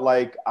you felt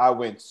like, I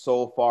went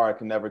so far, I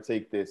can never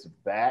take this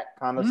back,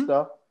 kind of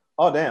stuff.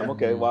 Oh, damn.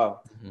 Okay.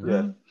 Wow.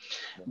 Yeah.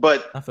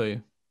 But I feel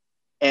you.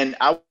 And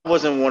I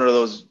wasn't one of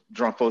those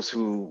drunk folks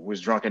who was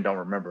drunk and don't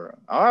remember.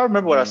 I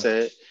remember what I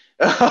said.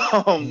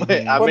 I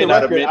may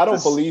not have meant I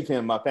don't believe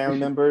him. My family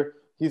member,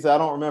 he said, I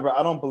don't remember.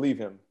 I don't believe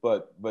him.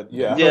 But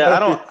yeah.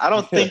 Yeah, I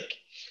don't think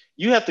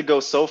you have to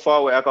go so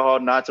far with alcohol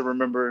not to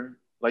remember.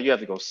 Like, you have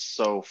to go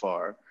so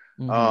far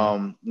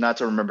not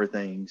to remember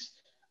things.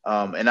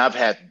 And I've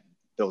had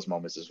those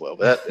moments as well,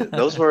 but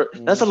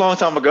that's a long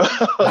time ago.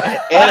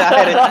 And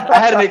I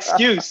had an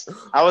excuse.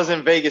 I was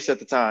in Vegas at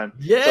the time.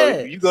 Yes.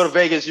 So you go to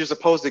Vegas, you're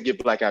supposed to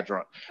get blackout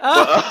drunk.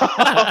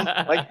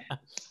 But, like,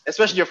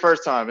 especially your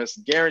first time, it's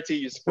guaranteed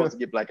you're supposed to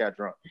get blackout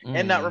drunk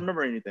and not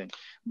remember anything.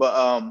 But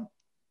I've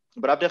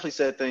definitely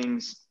said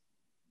things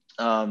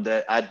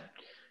that I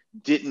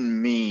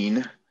didn't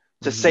mean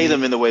to say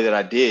them in the way that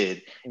I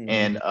did,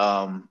 and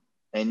had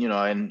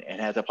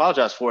to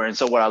apologize for it. And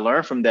so what I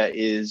learned from that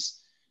is,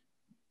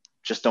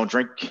 just don't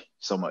drink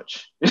so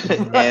much.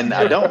 And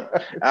I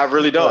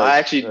really don't. I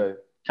actually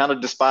kind of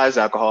despise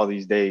alcohol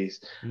these days.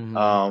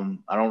 I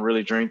don't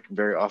really drink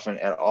very often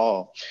at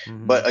all.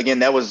 But again,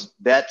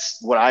 that's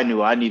what I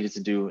knew I needed to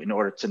do in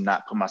order to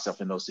not put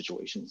myself in those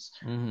situations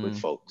with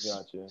folks.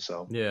 Gotcha.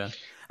 So yeah,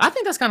 I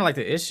think that's kind of like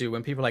the issue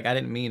when people are like, I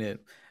didn't mean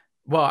it.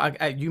 Well,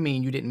 you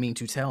mean you didn't mean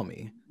to tell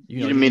me.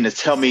 You didn't mean to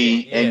tell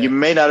me, and you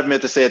may not have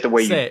meant to say it the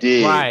way you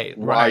did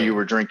while you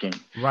were drinking.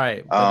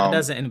 Right, but it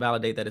doesn't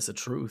invalidate that it's a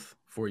truth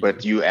for you.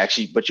 But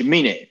you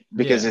mean it,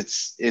 because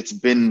it's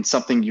been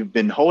something you've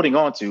been holding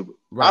on to,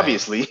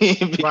 obviously,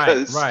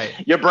 because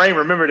your brain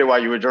remembered it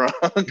while you were drunk.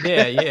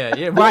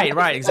 Yeah.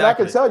 Right, exactly. And I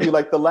can tell you,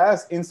 like, the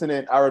last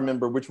incident I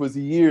remember, which was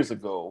years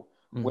ago,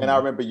 when I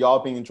remember y'all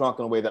being drunk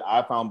in a way that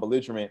I found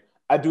belligerent,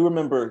 I do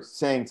remember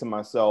saying to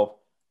myself,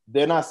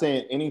 they're not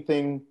saying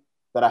anything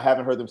that I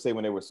haven't heard them say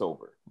when they were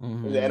sober.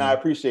 And I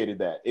appreciated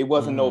that. It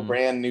wasn't no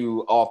brand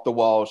new off the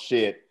wall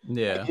shit.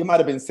 Yeah. Like, it might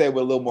have been said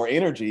with a little more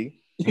energy.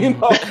 In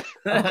this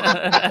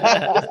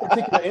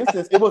particular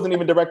instance, it wasn't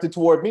even directed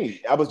toward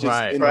me. I was just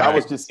I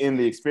was just in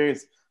the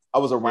experience. I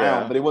was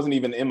around, but it wasn't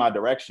even in my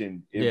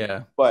direction.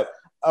 But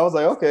I was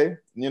like, okay,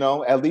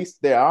 at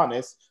least they're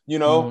honest,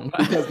 because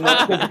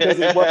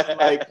it wasn't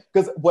like,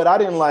 because what I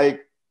didn't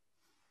like,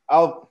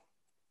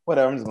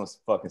 whatever, I'm just gonna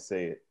fucking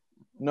say it.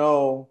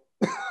 No,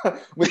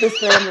 with this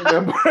family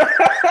member,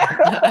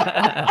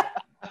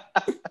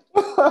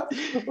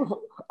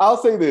 I'll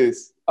say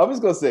this. I'm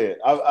just gonna say it.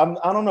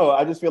 I don't know.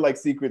 I just feel like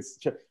secrets.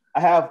 I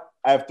have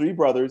 3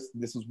 brothers.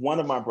 This is one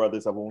of my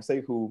brothers. I won't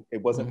say who.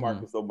 It wasn't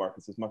Marcus though.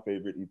 Marcus is my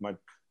favorite. He's my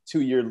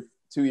 2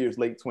 years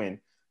late twin.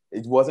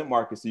 It wasn't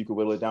Marcus, so you could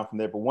whittle it down from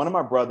there. But one of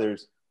my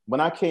brothers,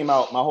 when I came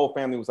out, my whole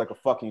family was like a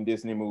fucking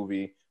Disney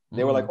movie.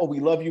 They were like, "Oh, we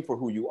love you for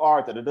who you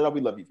are. Da, da, da, da. We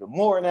love you for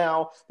more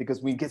now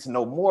because we get to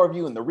know more of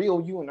you and the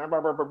real you." And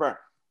blah, blah, blah, blah.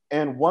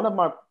 And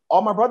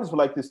all my brothers were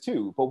like this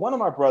too. But one of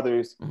my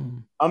brothers,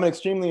 I'm an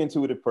extremely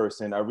intuitive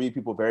person. I read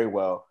people very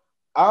well.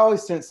 I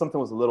always sensed something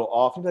was a little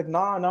off. He's like,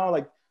 "Nah,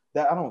 like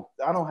that. I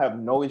don't have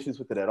no issues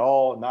with it at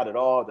all. Not at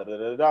all." Da, da,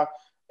 da, da.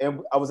 And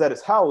I was at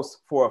his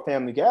house for a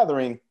family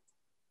gathering,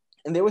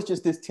 and there was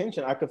just this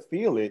tension. I could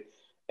feel it.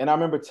 And I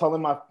remember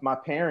telling my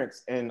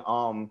parents and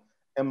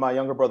my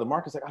younger brother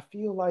Marcus, like, I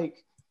feel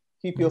like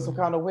he feels some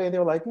kind of way. They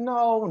were like,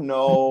 no.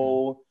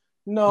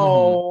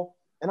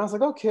 And I was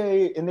like,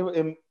 okay.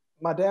 And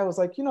my dad was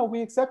like,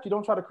 we accept you.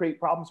 Don't try to create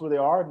problems where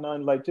there are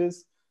none. Like,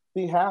 just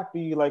be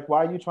happy. Like,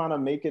 why are you trying to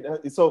make it?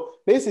 So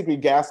basically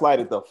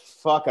gaslighted the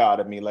fuck out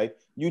of me. Like,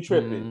 you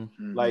tripping.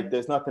 Like,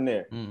 there's nothing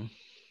there.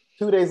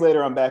 2 days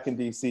later, I'm back in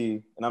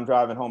DC and I'm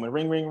driving home and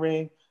ring, ring,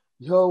 ring.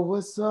 Yo,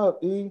 what's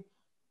up, E?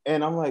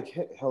 And I'm like,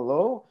 hey,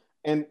 hello?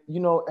 And,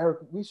 Eric,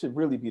 we should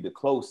really be the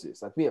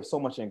closest. Like, we have so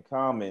much in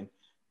common.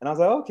 And I was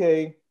like,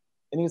 okay.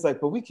 And he's like,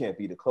 but we can't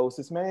be the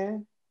closest,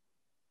 man.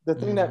 The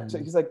thing that,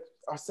 he's like,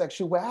 our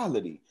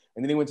sexuality.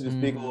 And then he went to this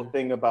big old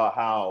thing about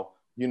how,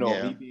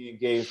 me being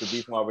gay is the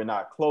reason why we're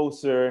not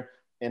closer,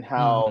 and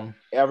how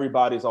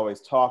everybody's always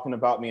talking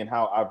about me and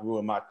how I've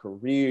ruined my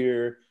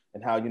career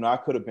and how, I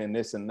could have been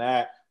this and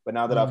that. But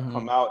now that I've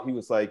come out, he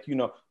was like,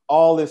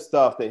 all this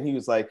stuff that he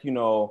was like,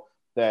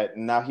 that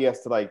now he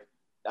has to like,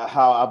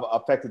 how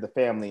I've affected the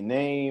family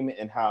name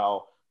and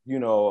how,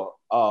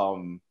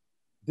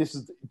 this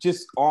is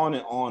just on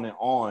and on and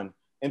on.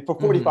 And for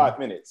 45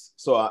 minutes.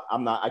 So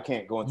I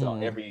can't go into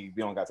we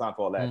don't got time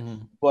for all that.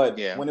 But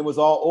when it was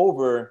all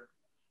over,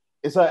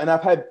 it's like, and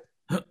I've had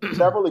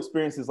several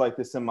experiences like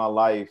this in my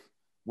life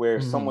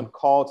where someone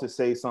called to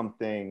say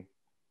something.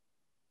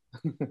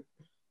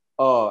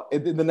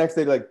 And the next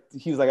day, like,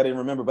 he was like, I didn't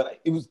remember, but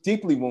it was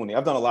deeply wounding.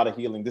 I've done a lot of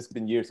healing. This has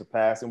been years have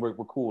passed, and we're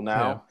cool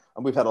now. Yeah.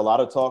 And we've had a lot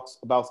of talks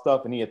about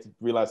stuff, and he had to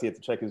realize he had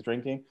to check his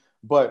drinking.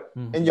 But,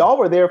 and y'all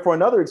were there for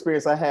another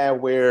experience I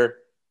had where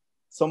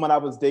someone I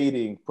was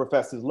dating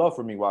professed his love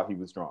for me while he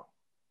was drunk.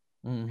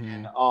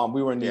 And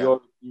we were in New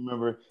York, you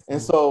remember?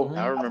 And so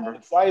I remember. I was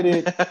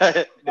excited.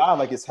 Wow,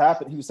 like, it's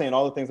happened. He was saying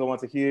all the things I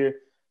want to hear.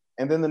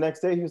 And then the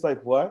next day he was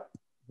like, what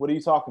are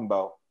you talking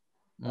about?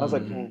 I was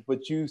like, well,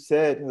 but you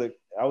said, he was like,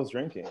 I was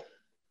drinking.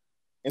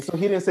 And so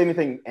he didn't say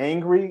anything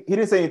angry. He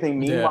didn't say anything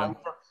mean.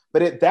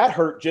 But that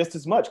hurt just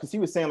as much because he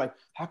was saying, like,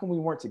 how come we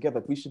weren't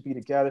together? We should be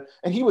together.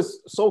 And he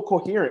was so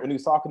coherent when he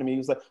was talking to me. He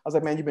was like, I was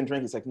like, man, you've been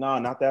drinking. He's like, nah,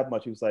 not that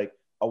much. He was like,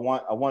 I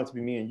want it to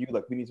be me and you.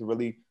 Like, we need to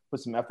really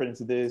put some effort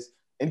into this.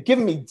 And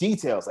giving me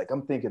details. Like,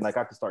 I'm thinking, like,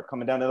 I could start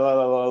coming down.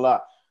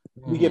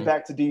 We get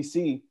back to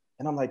DC.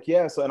 And I'm like,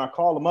 yeah. So, and I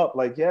call him up,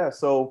 like, yeah,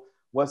 so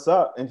what's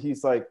up? And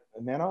he's like,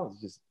 man, I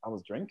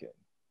was drinking.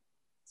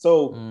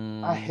 So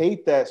I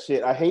hate that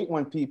shit. I hate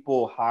when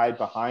people hide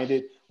behind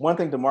it. One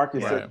thing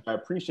DeMarcus said I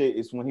appreciate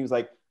is when he was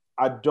like,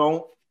 I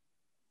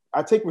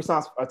take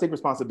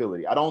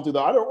responsibility. I don't do the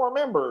I don't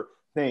remember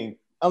thing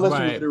unless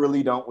you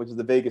literally don't, which is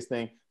the vaguest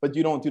thing. But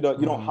you don't do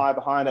that. You don't hide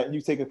behind that. You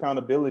take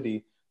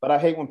accountability. But I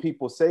hate when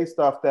people say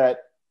stuff that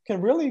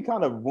can really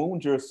kind of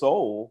wound your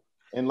soul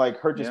and like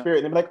hurt your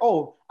spirit. And they're like,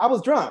 oh, I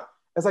was drunk.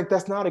 It's like,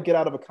 that's not a get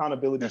out of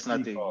accountability. That's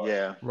not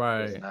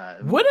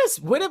right.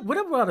 What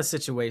about a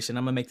situation?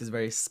 I'm gonna make this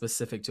very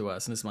specific to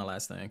us, and this is my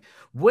last thing.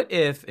 What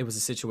if it was a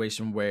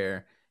situation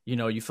where,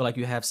 you feel like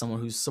you have someone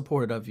who's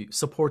supportive of you,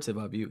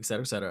 et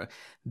cetera, et cetera.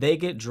 They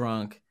get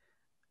drunk,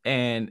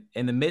 and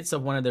in the midst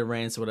of one of their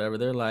rants or whatever,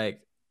 they're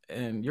like,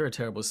 and you're a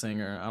terrible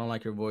singer. I don't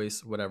like your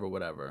voice,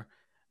 whatever.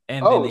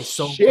 And then they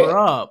sober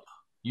up.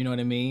 You know what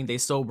I mean? They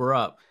sober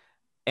up.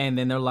 And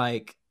then they're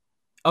like,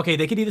 okay,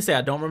 they could either say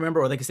I don't remember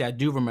or they could say I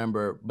do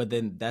remember, but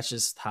then that's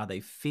just how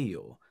they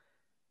feel.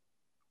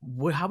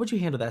 How would you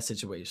handle that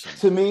situation?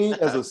 To me,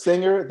 as a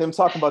singer, them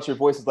talking about your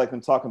voice is like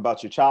them talking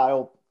about your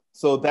child.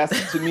 So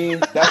that's, to me,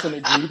 that's an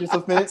egregious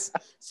offense.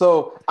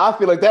 So I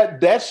feel like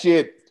that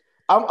shit,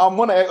 I'm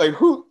gonna act like,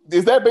 who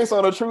is that based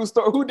on a true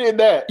story? Who did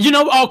that?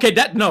 Okay,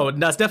 that's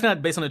definitely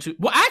not based on a true.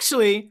 Well,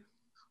 actually,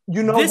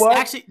 what?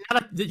 Actually,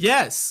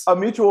 yes. A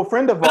mutual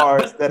friend of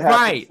ours that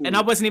happened. Right, and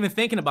I wasn't even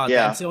thinking about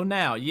that until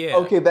now. Yeah.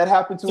 Okay, that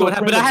happened to a friend of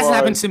ours. But that hasn't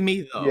happened to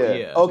me though.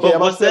 Yeah. Okay,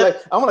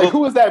 I'm like,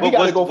 who is that? We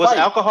gotta go fight. Was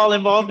alcohol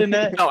involved in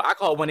that? No,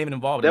 alcohol wasn't even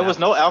involved. There was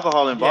no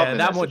alcohol involved in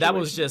that. That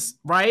was just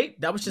right.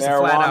 That was just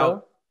marijuana. A flat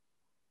out.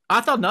 I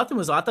thought nothing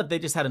was. I thought they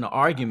just had an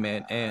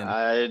argument, and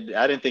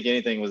I didn't think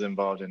anything was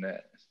involved in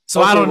that.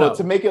 So I don't know.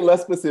 To make it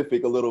less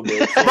specific a little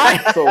bit.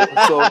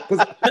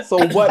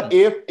 So what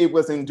if it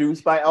was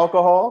induced by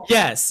alcohol?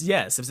 Yes,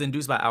 it was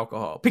induced by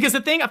alcohol. Because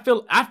the thing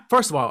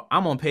first of all,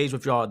 I'm on page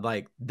with y'all.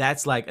 Like,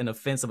 that's like an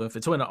offensive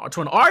to an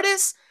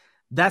artist.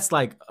 That's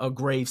like a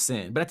grave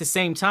sin. But at the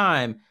same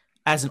time,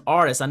 as an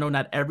artist, I know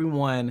not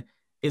everyone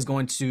is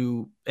going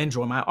to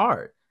enjoy my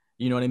art.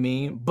 You know what I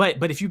mean?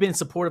 But if you've been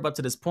supportive up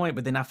to this point,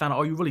 but then I found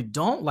out, you really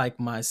don't like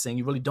my singing,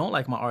 you really don't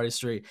like my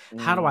artistry.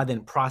 How do I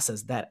then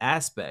process that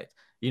aspect?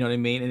 You know what I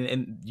mean?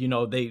 And you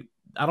know,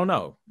 I don't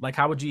know. Like,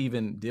 how would you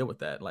even deal with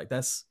that? Like,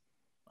 I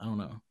don't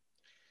know.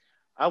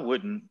 I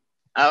wouldn't.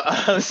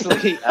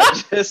 Honestly,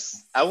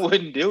 I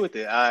wouldn't deal with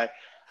it. I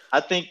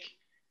think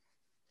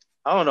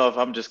I don't know if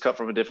I'm just cut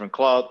from a different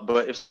cloth,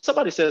 but if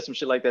somebody says some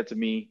shit like that to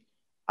me,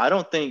 I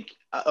don't think.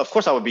 Of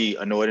course, I would be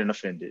annoyed and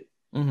offended.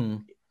 Mm-hmm.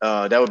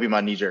 That would be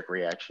my knee jerk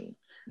reaction.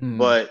 Mm-hmm.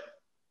 But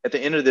at the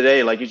end of the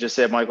day, like you just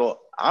said, Michael,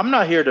 I'm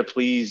not here to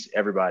please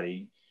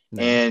everybody.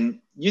 No. And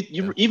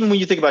you even when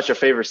you think about your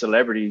favorite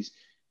celebrities,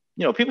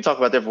 you know, people talk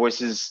about their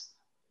voices.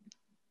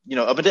 You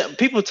know, but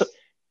people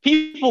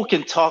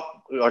can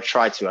talk, or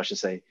try to, I should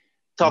say,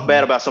 talk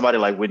bad about somebody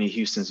like Whitney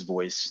Houston's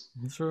voice.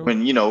 True.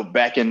 When, you know,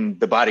 back in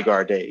the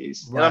Bodyguard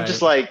days. Right. And I'm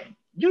just like,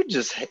 you're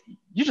just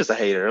a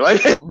hater.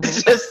 Like,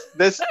 it's just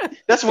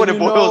that's what it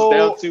boils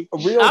down to.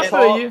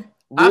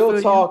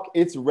 Real talk,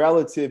 it's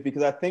relative,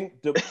 because I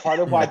think part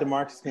of why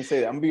DeMarcus can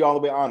say that, I'm gonna be all the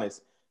way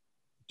honest.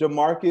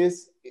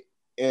 DeMarcus,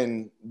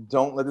 and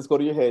don't let this go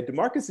to your head,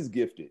 DeMarcus is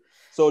gifted.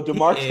 So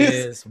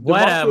DeMarcus,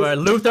 whatever,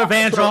 Luther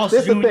Vandross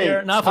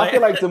Jr. I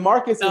feel like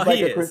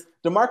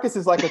DeMarcus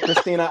is like a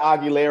Christina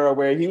Aguilera,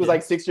 where he was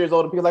like 6 years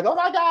old and people like, oh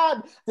my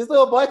God, this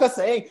little boy can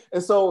sing.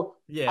 And so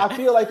I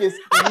feel like it's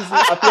easy.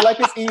 I feel like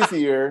it's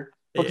easier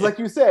because, like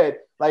you said,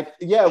 like,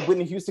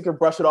 Whitney Houston could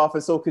brush it off,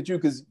 and so could you,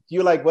 because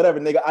you're like, whatever,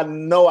 nigga, I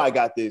know I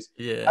got this.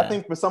 Yeah. I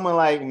think for someone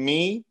like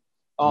me,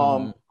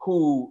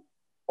 who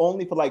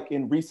only for like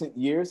in recent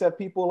years have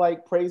people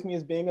like praise me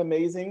as being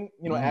amazing,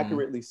 you know,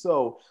 accurately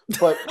so,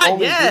 but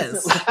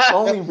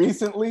only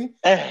recently,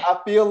 I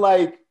feel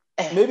like,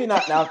 maybe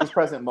not now at this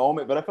present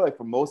moment, but I feel like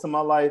for most of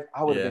my life,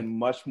 I would have been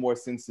much more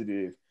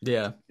sensitive.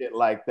 Yeah.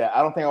 Like that.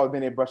 I don't think I would have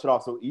been able to brush it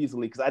off so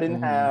easily, because I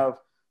didn't have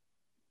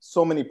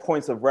so many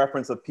points of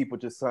reference of people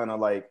just kind of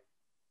like,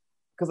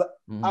 because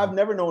I've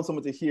never known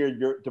someone to hear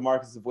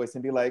DeMarcus' voice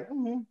and be like,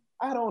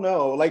 I don't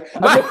know. Like,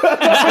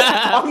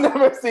 I've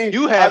never seen.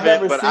 You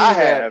haven't, but I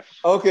have.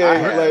 Okay, I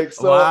have. Like,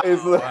 so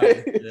it's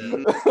like,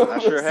 I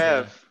sure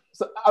have.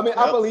 So I mean,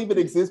 I believe it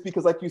exists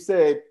because, like you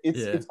said,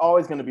 it's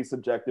always going to be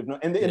subjective.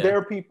 And there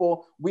are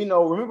people we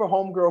know. Remember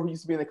Homegirl, who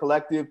used to be in the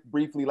collective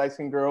briefly,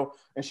 light-skinned girl,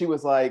 and she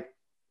was like,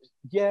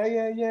 yeah.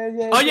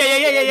 Oh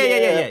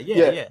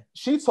yeah.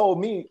 She told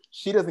me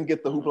she doesn't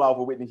get the hoopla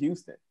over Whitney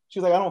Houston.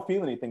 She's like, I don't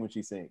feel anything when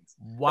she sings.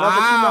 Wow. And I was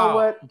like, you know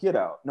what? Get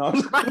out. No.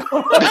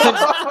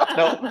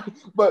 No.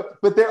 But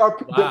there are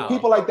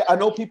people like that. I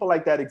know people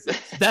like that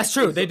exist. That's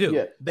true. They do.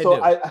 Yeah.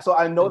 So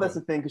I know that's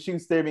the thing, because she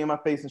was staring me in my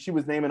face and she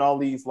was naming all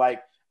these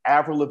like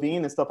Avril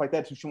Lavigne and stuff like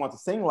that she wants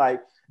to sing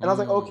like. And I was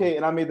like, okay.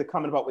 And I made the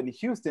comment about Whitney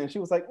Houston. And she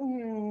was like,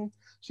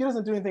 she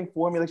doesn't do anything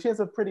for me. Like, she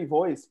has a pretty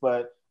voice,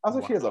 but I was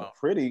like, she has a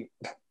pretty.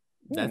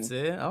 That's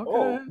it.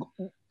 Okay.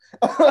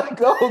 Okay.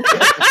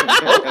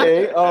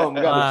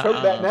 Gotta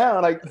choke that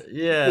down. Like,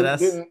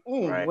 that's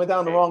went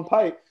down the wrong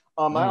pipe.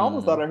 I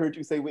almost thought I heard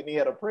you say Whitney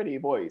had a pretty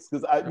voice,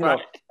 because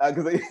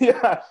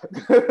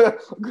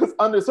because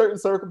under certain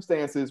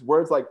circumstances,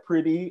 words like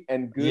pretty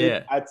and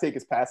good, I take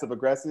as passive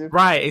aggressive.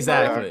 Right.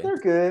 Exactly. They're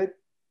good.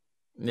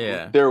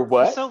 Yeah. They're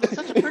what? So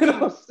such a pretty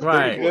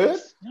right. Good.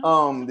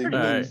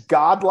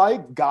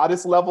 Godlike,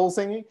 goddess level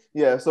singing.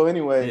 Yeah. So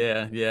anyway.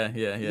 Yeah.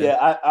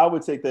 Yeah. I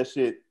would take that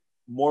shit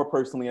more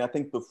personally. And I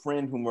think the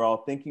friend whom we're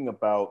all thinking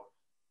about,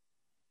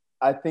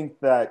 I think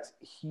that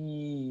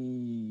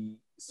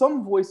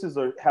some voices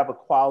have a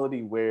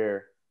quality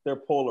where they're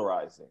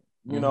polarizing,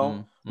 you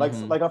know?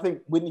 Like I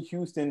think Whitney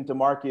Houston,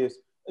 DeMarcus,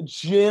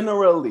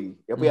 generally,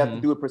 if we have to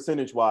do it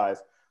percentage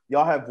wise,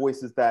 y'all have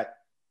voices that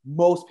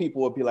most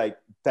people would be like,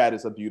 that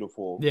is a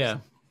beautiful. Yeah,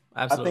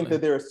 absolutely. I think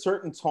that there are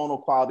certain tonal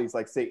qualities,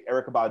 like say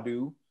Erykah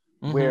Badu,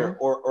 where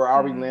or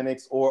Ari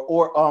Lennox,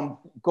 or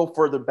go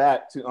further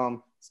back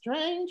to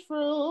Strange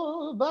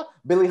Fruit,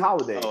 Billie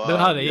Holiday. Billie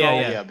Holiday,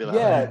 yeah. Billie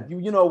Holiday.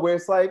 You know, where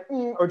it's like,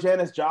 or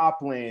Janis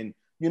Joplin,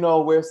 you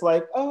know, where it's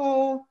like,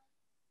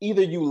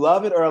 either you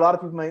love it, or a lot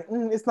of people like,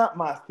 it's not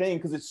my thing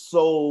because it's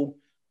so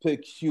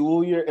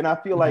peculiar. And I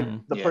feel like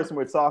the person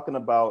we're talking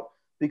about,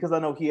 because I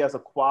know he has a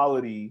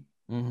quality.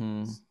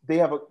 They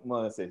have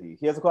let's say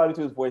he has a quality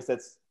to his voice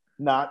that's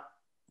not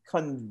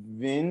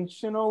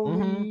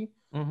conventionally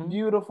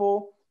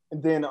beautiful.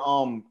 And then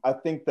I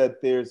think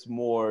that there's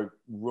more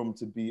room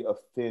to be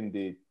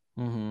offended.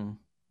 I don't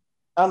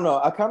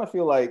know. I kind of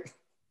feel like,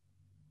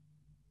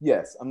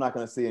 yes, I'm not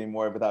going to say any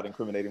more without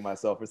incriminating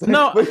myself or something.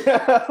 No,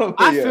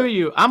 I feel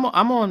you. I'm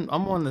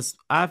on this.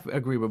 I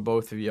agree with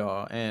both of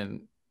y'all.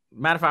 And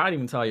matter of fact, I didn't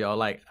even tell y'all.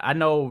 Like, I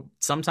know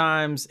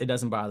sometimes it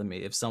doesn't bother me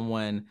if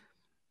someone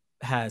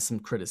has some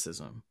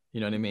criticism.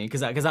 You know what I mean?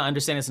 Because I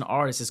understand as an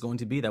artist, it's going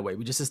to be that way.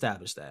 We just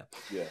established that.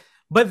 Yeah.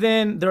 But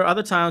then there are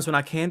other times when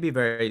I can be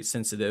very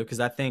sensitive, because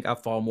I think I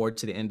fall more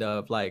to the end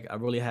of, like, I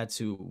really had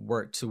to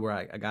work to where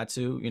I got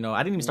to. You know,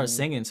 I didn't even start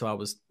singing until I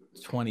was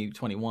 20,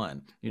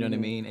 21. You know what I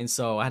mean? And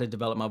so I had to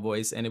develop my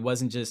voice. And it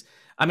wasn't just,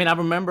 I mean, I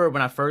remember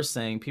when I first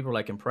sang, people were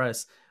like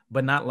impressed,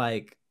 but not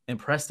like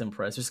impressed.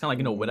 Just kind of like,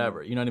 you know,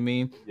 whatever. You know what I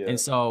mean? Yeah. And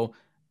so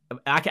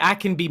I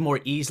can be more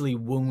easily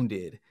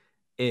wounded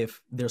if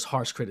there's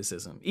harsh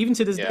criticism, even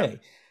to this day.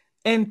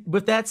 And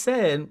with that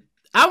said,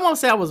 I won't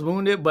say I was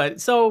wounded, but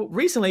so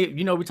recently,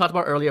 we talked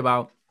about earlier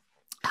about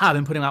how I've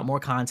been putting out more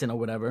content or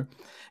whatever.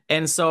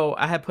 And so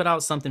I had put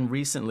out something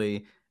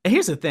recently. And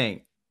here's the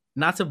thing,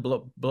 not to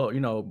blow,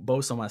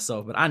 boast on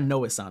myself, but I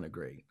know it sounded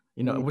great,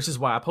 which is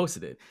why I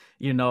posted it,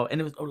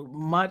 and it was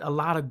a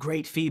lot of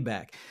great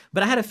feedback.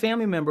 But I had a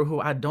family member who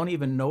I don't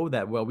even know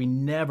that well. We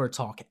never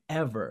talk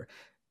ever.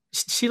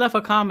 She left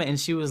a comment and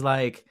she was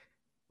like,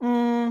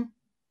 a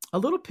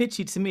little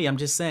pitchy to me. I'm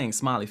just saying,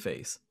 smiley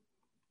face.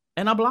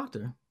 And I blocked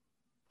her.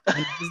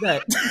 And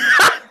that.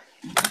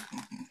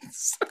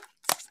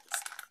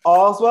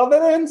 All's well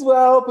that ends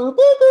well. Boop, boop,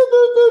 boop,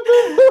 boop, boop,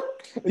 boop, boop.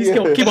 He's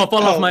gonna keep on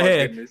falling off my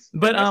head. Goodness.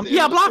 But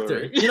I blocked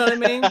her. You know what I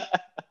mean?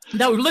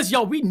 No, listen,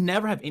 y'all, we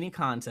never have any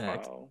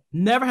contact. Wow.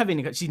 Never have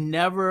any. She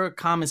never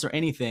comments or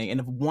anything.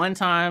 And if one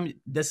time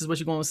this is what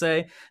you're gonna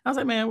say, I was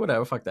like, man,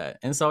 whatever, fuck that.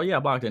 And so I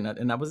blocked her,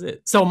 and that was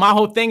it. So my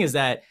whole thing is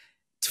that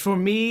for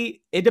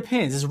me, it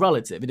depends. It's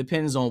relative. It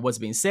depends on what's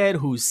being said,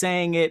 who's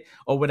saying it,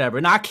 or whatever.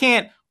 And I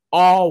can't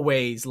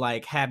always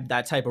like have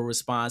that type of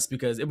response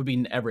because it would be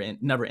never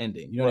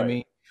ending. You know what I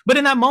mean? But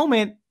in that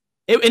moment,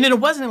 and then it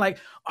wasn't like,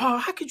 oh,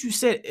 how could you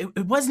say it?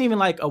 It wasn't even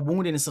like a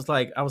wounded and stuff.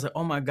 Like I was like,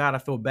 oh my God, I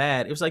feel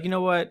bad. It was like, you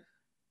know what?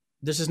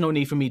 There's just no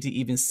need for me to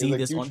even see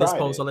this on this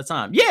post all the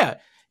time. Yeah,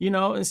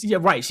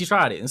 right. She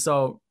tried it, and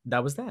so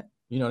that was that.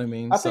 You know what I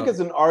mean? I think as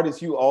an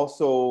artist,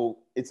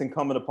 it's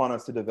incumbent upon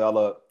us to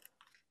develop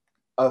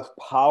a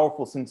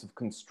powerful sense of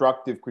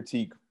constructive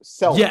critique,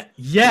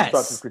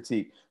 constructive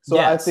critique. So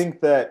I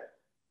think that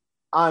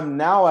I'm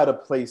now at a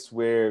place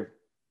where,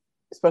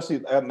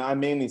 especially I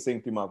mainly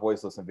sing through my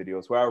voice listen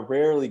videos, where I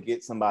rarely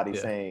get somebody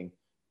saying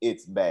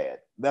it's bad.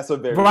 That's a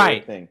very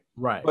rare thing.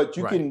 Right. But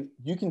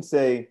you can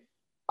say,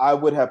 I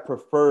would have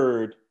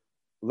preferred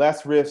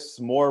less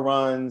riffs, more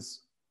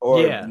runs,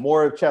 or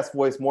more chest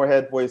voice, more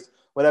head voice,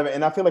 whatever.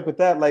 And I feel like with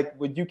that, like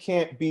you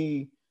can't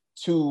be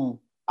two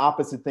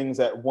opposite things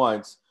at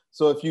once.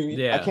 So if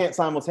I can't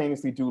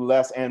simultaneously do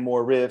less and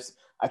more riffs.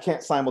 I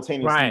can't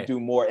simultaneously do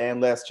more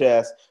and less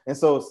chest. And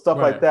so stuff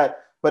like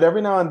that. But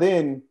every now and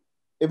then,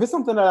 if it's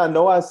something that I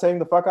know I sang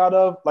the fuck out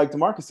of, like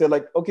DeMarcus said,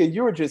 like, okay,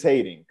 you were just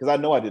hating because I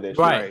know I did that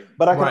shit.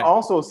 But I can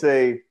also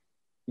say,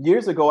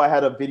 years ago, I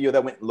had a video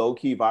that went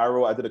low-key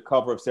viral. I did a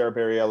cover of Sarah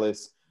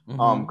Bareilles'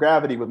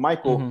 Gravity with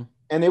Michael,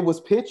 and it was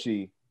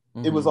pitchy.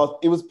 It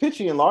was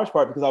pitchy in large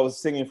part because I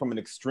was singing from an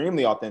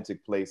extremely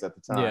authentic place at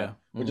the time,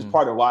 which is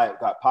part of why it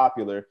got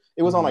popular.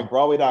 It was on like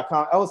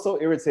Broadway.com. I was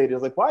so irritated. I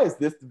was like, why is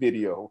this the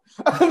video?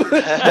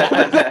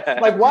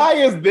 Like, why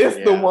is this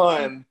the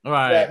one?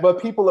 Right.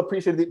 But people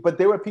appreciated it. But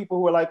there were people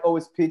who were like, oh,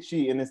 it's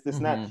pitchy and it's this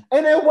and that.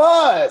 And it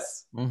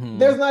was.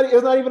 It's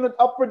not even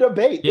up for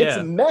debate. Yeah.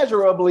 It's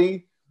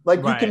measurably,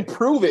 like, you can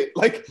prove it.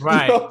 Like,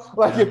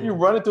 if you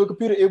run into a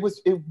computer, it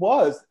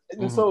was.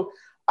 And so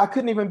I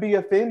couldn't even be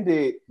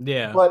offended.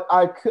 Yeah. But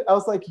I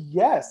was like,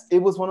 yes, it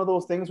was one of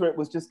those things where it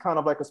was just kind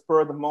of like a spur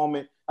of the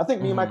moment. I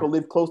think me and Michael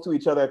lived close to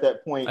each other at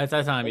that point. At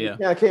that time, yeah.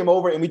 I came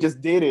over and we just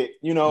did it,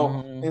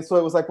 And so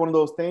it was like one of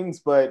those things.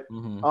 But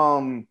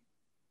and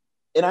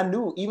I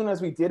knew even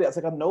as we did it, I was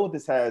like, I know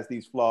this has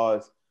these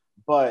flaws,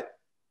 but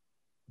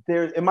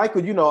and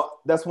Michael,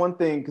 that's one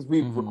thing because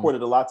we've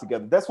recorded a lot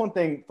together. That's one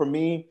thing for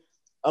me.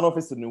 I don't know if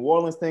it's the New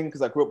Orleans thing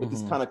because I grew up with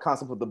this kind of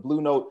concept of the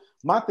blue note.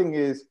 My thing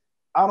is,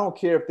 I don't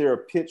care if there are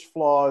pitch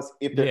flaws,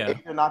 if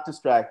they're not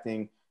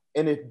distracting,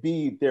 and if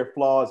B, they're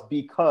flaws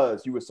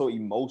because you were so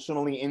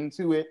emotionally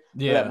into it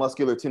that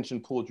muscular tension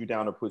pulled you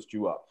down or pushed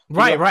you up.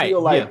 Right. I feel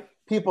like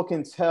people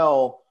can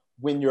tell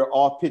when you're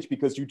off pitch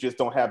because you just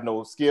don't have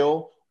no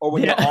skill, or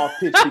when you're off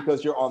pitch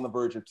because you're on the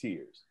verge of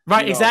tears.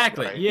 Right,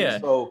 exactly. Right? Yeah.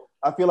 And so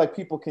I feel like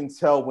people can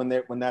tell when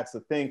that's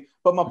the thing.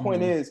 But my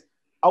point is,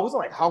 I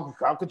wasn't like,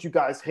 how could you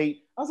guys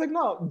hate? I was like,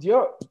 no,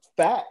 you're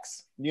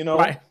facts,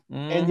 Right.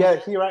 And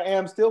yet here I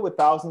am still with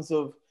thousands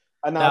of,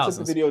 and I took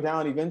the video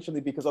down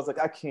eventually because I was like,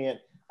 I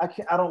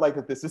don't like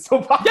that this is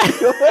so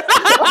popular.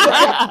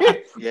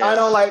 I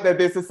don't like that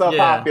this is so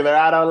popular.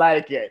 I don't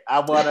like it.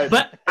 I want to.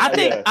 But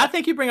I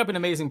think you bring up an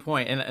amazing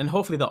point, and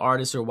hopefully the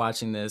artists who are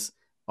watching this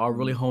are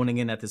really honing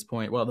in at this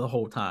point. Well, the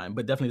whole time,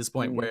 but definitely this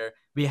point where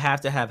we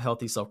have to have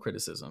healthy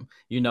self-criticism,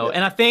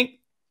 And I think,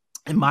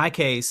 in my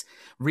case,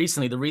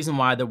 recently, the reason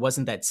why there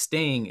wasn't that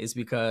sting is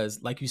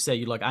because, like you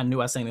said, I knew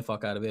I sang the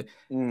fuck out of it.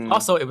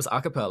 Also, it was a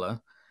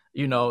cappella,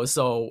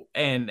 so,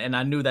 and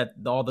I knew that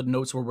all the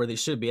notes were where they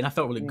should be, and I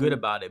felt really good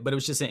about it, but it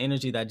was just an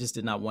energy that I just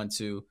did not want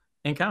to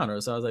encounter.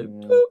 So I was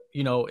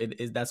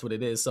like, that's what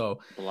it is.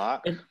 So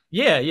block. So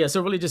it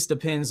really just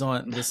depends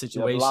on the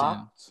situation.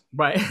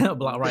 Right.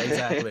 Block. Right.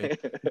 Exactly.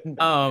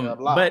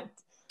 But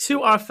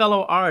to our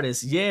fellow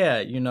artists,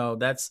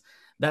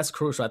 that's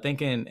crucial. I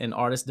think in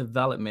artist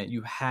development,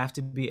 you have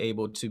to be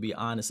able to be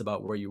honest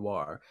about where you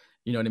are.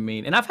 You know what I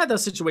mean? And I've had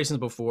those situations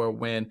before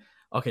when,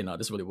 okay, no,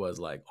 this really was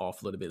like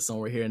off a little bit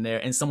somewhere here and there,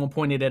 and someone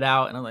pointed it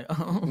out, and I'm like,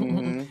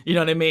 you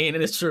know what I mean?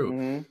 And it's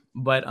true.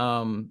 But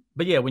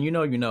yeah, when you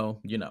know what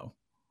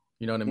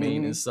I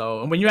mean? And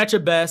so, and when you're at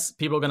your best,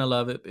 people are gonna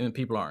love it, and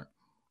people aren't.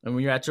 And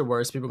when you're at your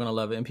worst, people are gonna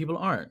love it, and people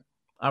aren't.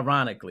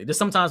 Ironically, just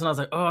sometimes when I was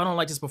like, oh, I don't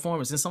like this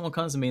performance, and someone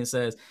comes to me and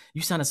says,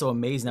 you sounded so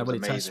amazing, that really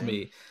touched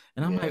me.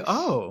 And I'm like,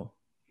 oh,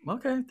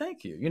 okay,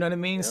 thank you. You know what I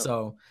mean? Yep.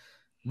 So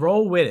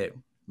roll with it.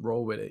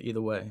 Roll with it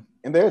either way.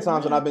 And there are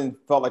times when I've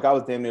felt like I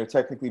was damn near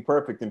technically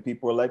perfect, and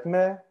people were like,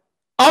 "Meh."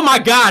 Oh my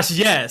gosh,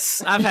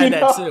 yes, I've had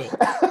that too.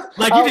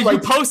 Like you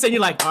post and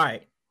you're like, all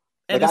right,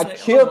 and I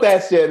killed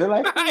that shit. And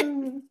they're like,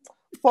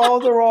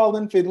 falls are all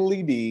in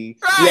fiddly D.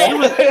 Right.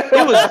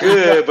 Yeah, it was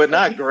good, but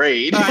not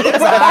great.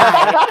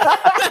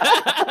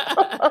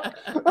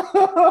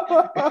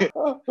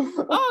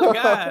 Oh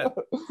God.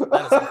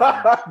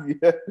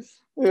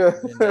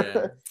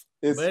 Yeah.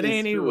 But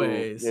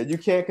anyways, true. Yeah, you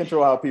can't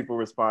control how people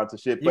respond to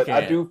shit. But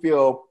I do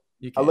feel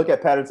I look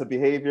at patterns of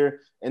behavior,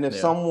 and if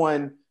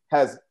someone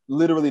has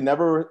literally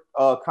never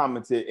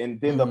commented,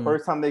 and then the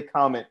first time they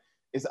comment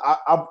is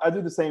I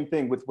do the same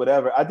thing with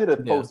whatever. I did a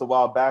post a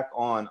while back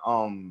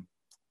on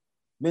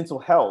mental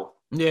health.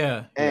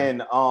 Yeah.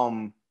 And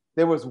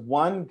there was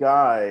one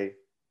guy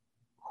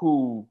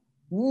who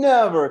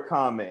never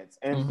comments,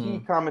 and he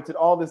commented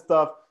all this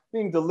stuff,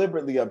 being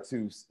deliberately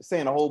obtuse,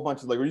 saying a whole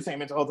bunch of like, "Are you saying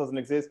mental health doesn't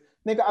exist?"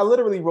 Nigga, I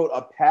literally wrote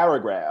a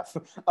paragraph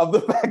of the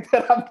fact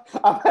that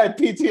I've had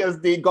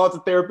PTSD, gone to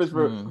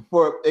therapists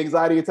for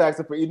anxiety attacks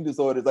and for eating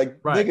disorders.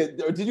 Like,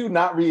 nigga, did you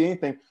not read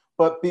anything?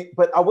 But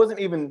I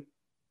wasn't even,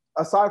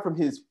 aside from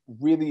his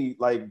really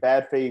like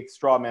bad faith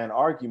straw man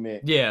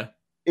argument. Yeah.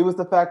 It was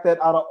the fact that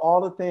out of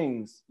all the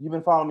things, you've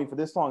been following me for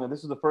this long, and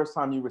this is the first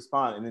time you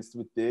respond, and it's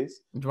with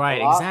this.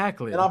 Right,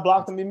 exactly. And I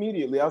blocked him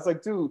immediately. I was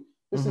like, dude,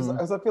 this is,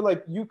 because I feel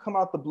like you come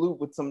out the blue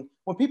with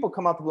when people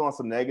come out the blue on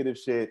some negative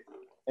shit,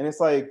 and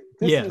it's like,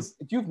 this is,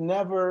 you've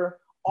never,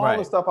 all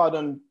the stuff I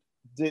done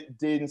did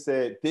and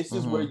said, this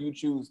is where you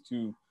choose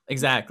to.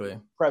 Exactly.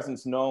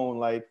 Presence known,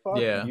 like, fuck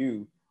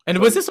you. And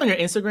was this on your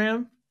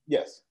Instagram?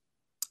 Yes.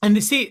 And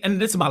this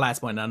is my last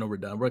point, and I know we're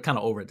done. We're kind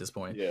of over at this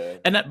point. Yeah.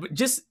 And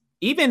just,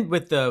 even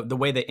with the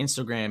way that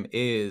Instagram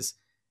is,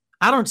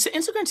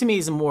 Instagram to me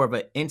is more of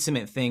an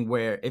intimate thing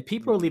where if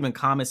people are leaving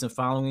comments and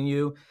following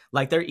you,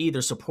 like they're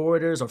either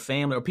supporters or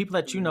family or people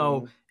that you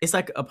know, it's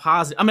like a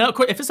positive. I mean, of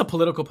course, if it's a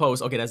political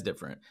post, okay, that's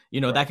different.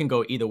 You know, that can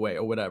go either way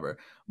or whatever.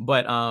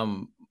 But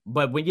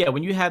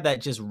when you have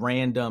that just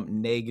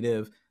random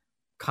negative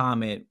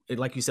comment,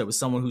 like you said, with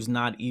someone who's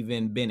not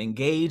even been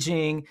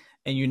engaging,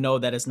 and you know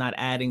that it's not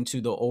adding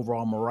to the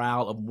overall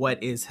morale of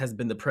what has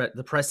been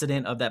the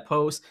precedent of that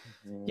post,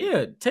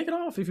 take it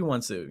off if you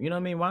want to. You know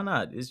what I mean? Why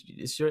not?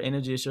 It's your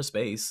energy, it's your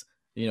space.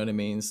 You know what I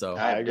mean? So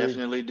I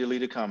definitely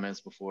deleted comments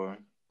before.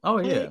 Oh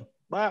yeah.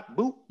 Bye,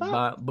 boop,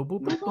 bye, boop,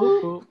 boop, boop,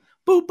 boop,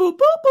 boop, boop,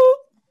 boop,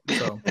 boop.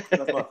 So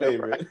that's my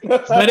favorite.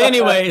 But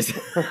anyways.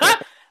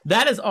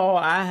 That is all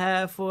I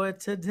have for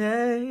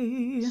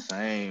today.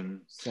 Same.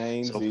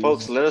 So,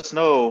 folks, let us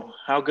know,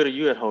 how good are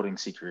you at holding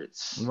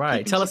secrets?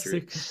 Right. Tell us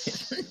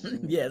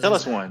yes. Tell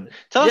us one.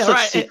 Tell us a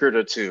secret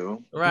or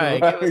two. Right.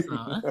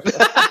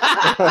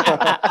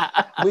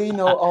 We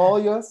know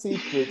all your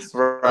secrets.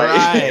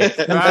 Right.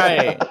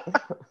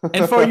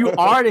 And for you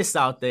artists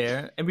out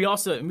there, and we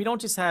don't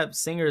just have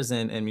singers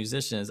and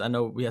musicians. I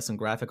know we have some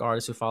graphic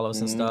artists who follow us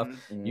and stuff.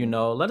 You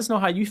know, let us know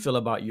how you feel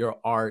about your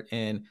art,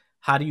 and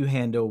how do you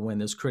handle when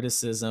there's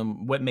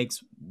criticism? What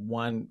makes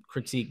one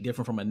critique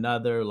different from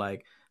another?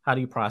 Like, how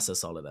do you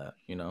process all of that?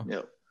 You know?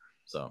 Yep.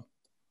 So,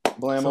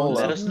 let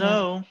us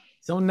know.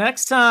 So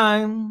next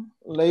time.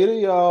 Later,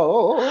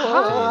 y'all.